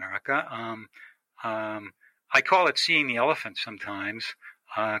problem in America. I call it seeing the elephant sometimes.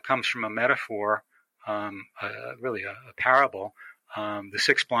 Comes from a metaphor, really a parable. The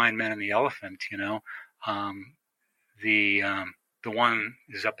six blind men and the elephant. The one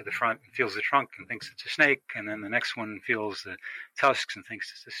is up at the front and feels the trunk and thinks it's a snake, and then the next one feels the tusks and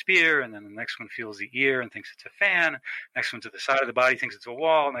thinks it's a spear, and then the next one feels the ear and thinks it's a fan. Next one's at the side of the body, thinks it's a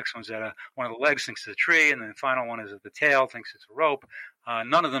wall. Next one's at one of the legs, thinks it's a tree, and then the final one is at the tail, thinks it's a rope.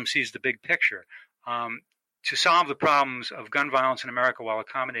 None of them sees the big picture. To solve the problems of gun violence in America while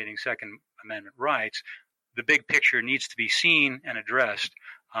accommodating Second Amendment rights, the big picture needs to be seen and addressed.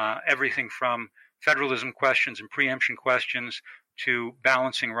 Everything from federalism questions and preemption questions to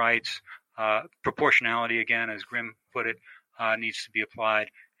balancing rights, proportionality, again, as Grimm put it, needs to be applied.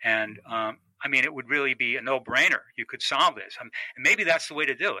 And it would really be a no-brainer. You could solve this. And maybe that's the way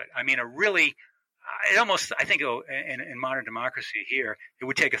to do it. I think in modern democracy here, it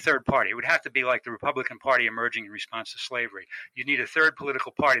would take a third party. It would have to be like the Republican Party emerging in response to slavery. You need a third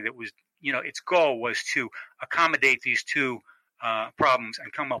political party that was, its goal was to accommodate these two problems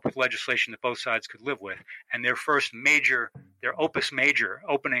and come up with legislation that both sides could live with. And their opus major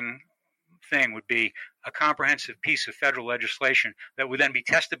opening thing would be a comprehensive piece of federal legislation that would then be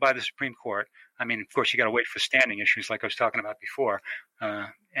tested by the Supreme Court. Of course, you got to wait for standing issues like I was talking about before.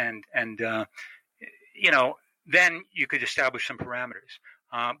 Then you could establish some parameters.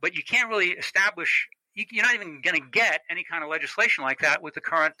 But you can't really establish, you're not even going to get any kind of legislation like that with the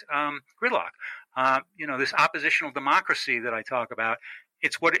current gridlock. This oppositional democracy that I talk about,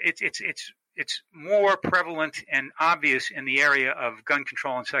 it's more prevalent and obvious in the area of gun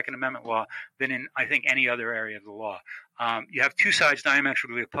control and Second Amendment law than in, I think, any other area of the law. You have two sides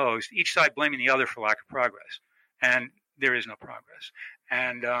diametrically opposed, each side blaming the other for lack of progress. And there is no progress.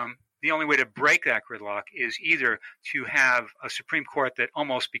 And the only way to break that gridlock is either to have a Supreme Court that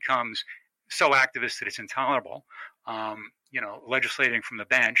almost becomes so activist that it's intolerable, legislating from the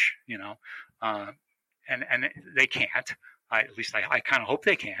bench, and they can't. At least I kind of hope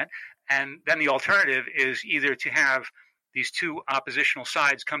they can't. And then the alternative is either to have these two oppositional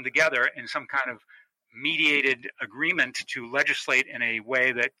sides come together in some kind of mediated agreement to legislate in a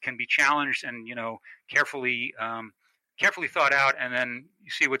way that can be challenged and, carefully thought out, and then you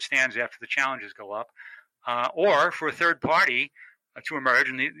see what stands after the challenges go up, or for a third party to emerge,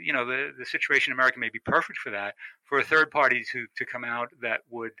 and the situation in America may be perfect for that, for a third party to come out that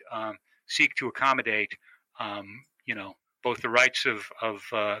would seek to accommodate, both the rights of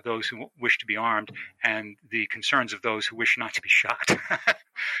those who wish to be armed and the concerns of those who wish not to be shot.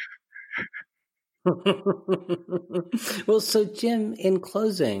 Well, so Jim, in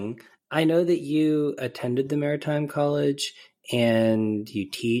closing, I know that you attended the Maritime College and you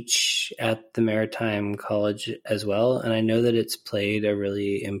teach at the Maritime College as well. And I know that it's played a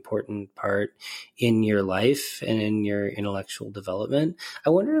really important part in your life and in your intellectual development.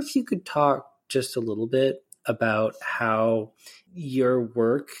 I wonder if you could talk just a little bit about how your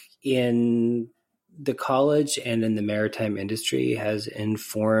work in the college and in the maritime industry has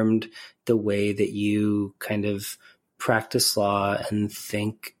informed the way that you kind of practice law and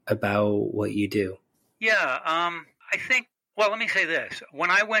think about what you do. Yeah, I think, well, let me say this.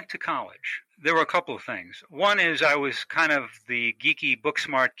 When I went to college, there were a couple of things. One is I was kind of the geeky,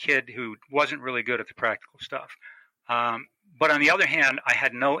 book-smart kid who wasn't really good at the practical stuff. But on the other hand, I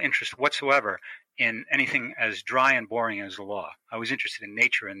had no interest whatsoever in anything as dry and boring as the law. I was interested in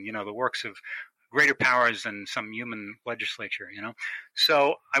nature and, the works of greater powers than some human legislature,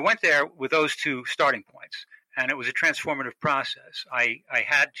 So I went there with those two starting points, and it was a transformative process. I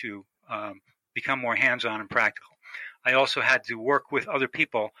had to become more hands-on and practical. I also had to work with other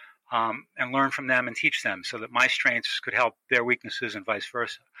people and learn from them and teach them so that my strengths could help their weaknesses and vice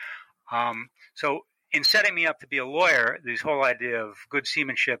versa. So in setting me up to be a lawyer, this whole idea of good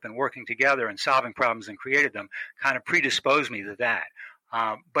seamanship and working together and solving problems and creating them kind of predisposed me to that.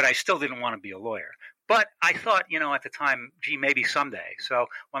 But I still didn't want to be a lawyer. But I thought, at the time, gee, maybe someday. So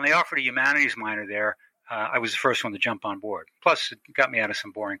when they offered a humanities minor there, I was the first one to jump on board. Plus, it got me out of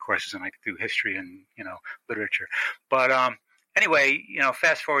some boring courses, and I could do history and, literature. But anyway,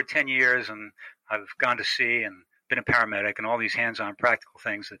 fast forward 10 years, and I've gone to sea and been a paramedic and all these hands-on practical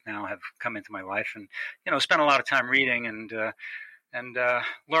things that now have come into my life, and spent a lot of time reading and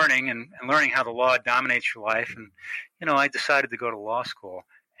learning and learning how the law dominates your life. And I decided to go to law school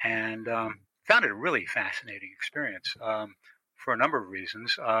and found it a really fascinating experience for a number of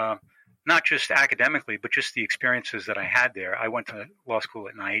reasons. Not just academically, but just the experiences that I had there. I went to law school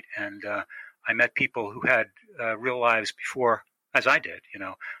at night, and I met people who had real lives before, as I did.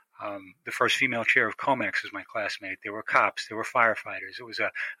 The first female chair of COMEX was my classmate. There were cops. There were firefighters. It was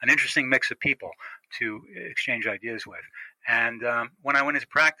an interesting mix of people to exchange ideas with. And when I went into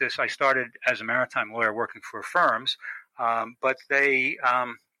practice, I started as a maritime lawyer working for firms, but they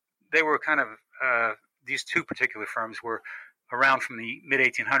were kind of these two particular firms were around from the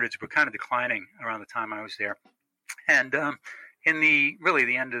mid-1800s, were kind of declining around the time I was there. And in the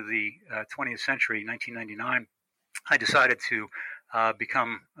end of the 20th century, 1999, I decided to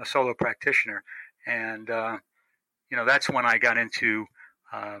become a solo practitioner. And, that's when I got into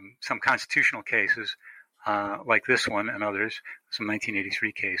some constitutional cases like this one and others, some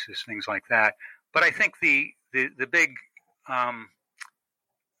 1983 cases, things like that. But I think the big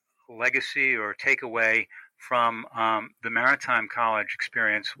legacy or takeaway from the Maritime College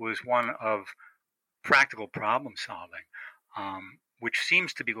experience was one of practical problem solving, which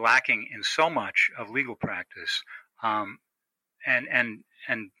seems to be lacking in so much of legal practice, and in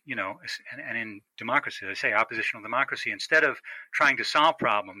democracy. I say oppositional democracy. Instead of trying to solve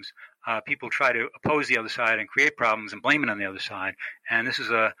problems, people try to oppose the other side and create problems and blame it on the other side. And this is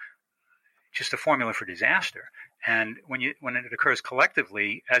just a formula for disaster. And when it occurs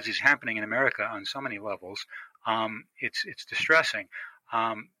collectively, as is happening in America on so many levels, it's distressing.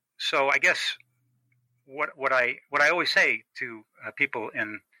 So I guess what I always say to people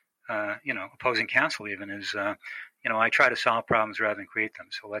in opposing counsel even is I try to solve problems rather than create them.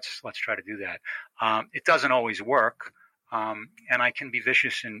 So let's try to do that. It doesn't always work. And I can be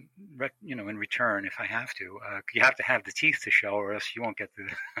vicious in return if I have to. You have to have the teeth to show, or else you won't get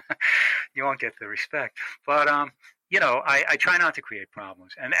the respect. But I try not to create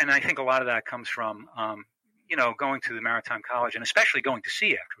problems, and I think a lot of that comes from going to the Maritime College, and especially going to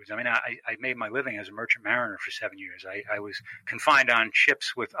sea afterwards. I mean, I made my living as a merchant mariner for 7 years. I was confined on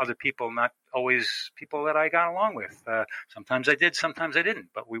ships with other people, not always people that I got along with. Sometimes I did, sometimes I didn't,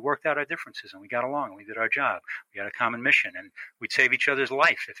 but we worked out our differences and we got along and we did our job. We had a common mission, and we'd save each other's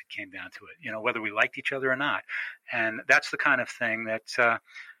life if it came down to it, whether we liked each other or not. And that's the kind of thing that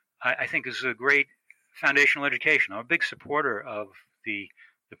I think is a great foundational education. I'm a big supporter of the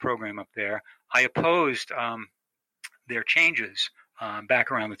program up there. I opposed their changes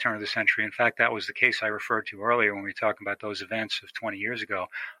back around the turn of the century. In fact, that was the case I referred to earlier when we were talking about those events of 20 years ago.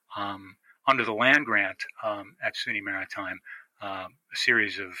 Under the land grant at SUNY Maritime, a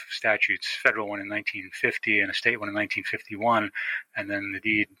series of statutes, federal one in 1950 and a state one in 1951, and then the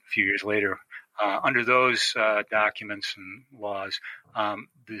deed a few years later. Under those documents and laws,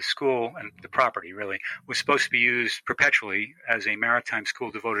 the school and the property really was supposed to be used perpetually as a maritime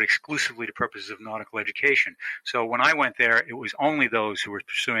school devoted exclusively to purposes of nautical education. So when I went there, it was only those who were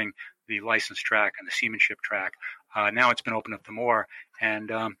pursuing the license track and the seamanship track. Now it's been opened up to more.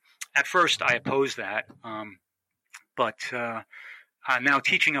 And at first I opposed that, but now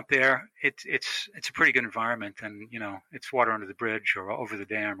teaching up there, it's a pretty good environment, and it's water under the bridge or over the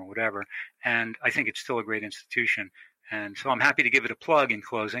dam or whatever. And I think it's still a great institution. And so I'm happy to give it a plug in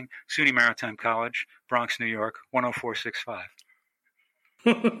closing. SUNY Maritime College, Bronx, New York, 10465.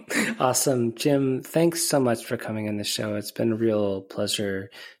 Awesome. Jim, thanks so much for coming on the show. It's been a real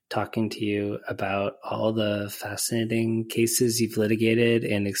pleasure talking to you about all the fascinating cases you've litigated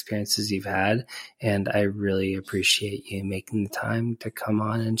and experiences you've had. And I really appreciate you making the time to come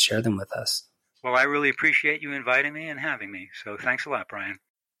on and share them with us. Well, I really appreciate you inviting me and having me. So thanks a lot, Brian.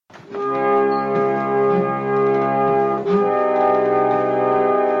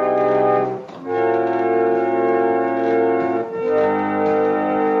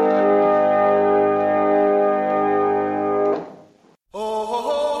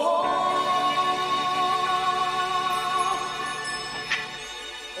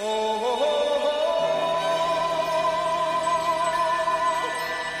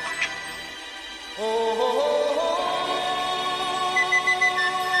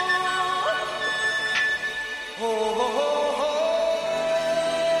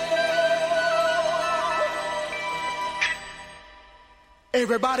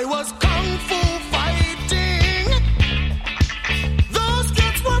 Everybody was kung fu fighting. Those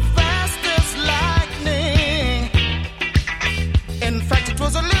kids were fast as lightning. In fact, it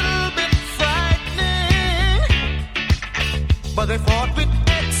was a little bit frightening, but they fought with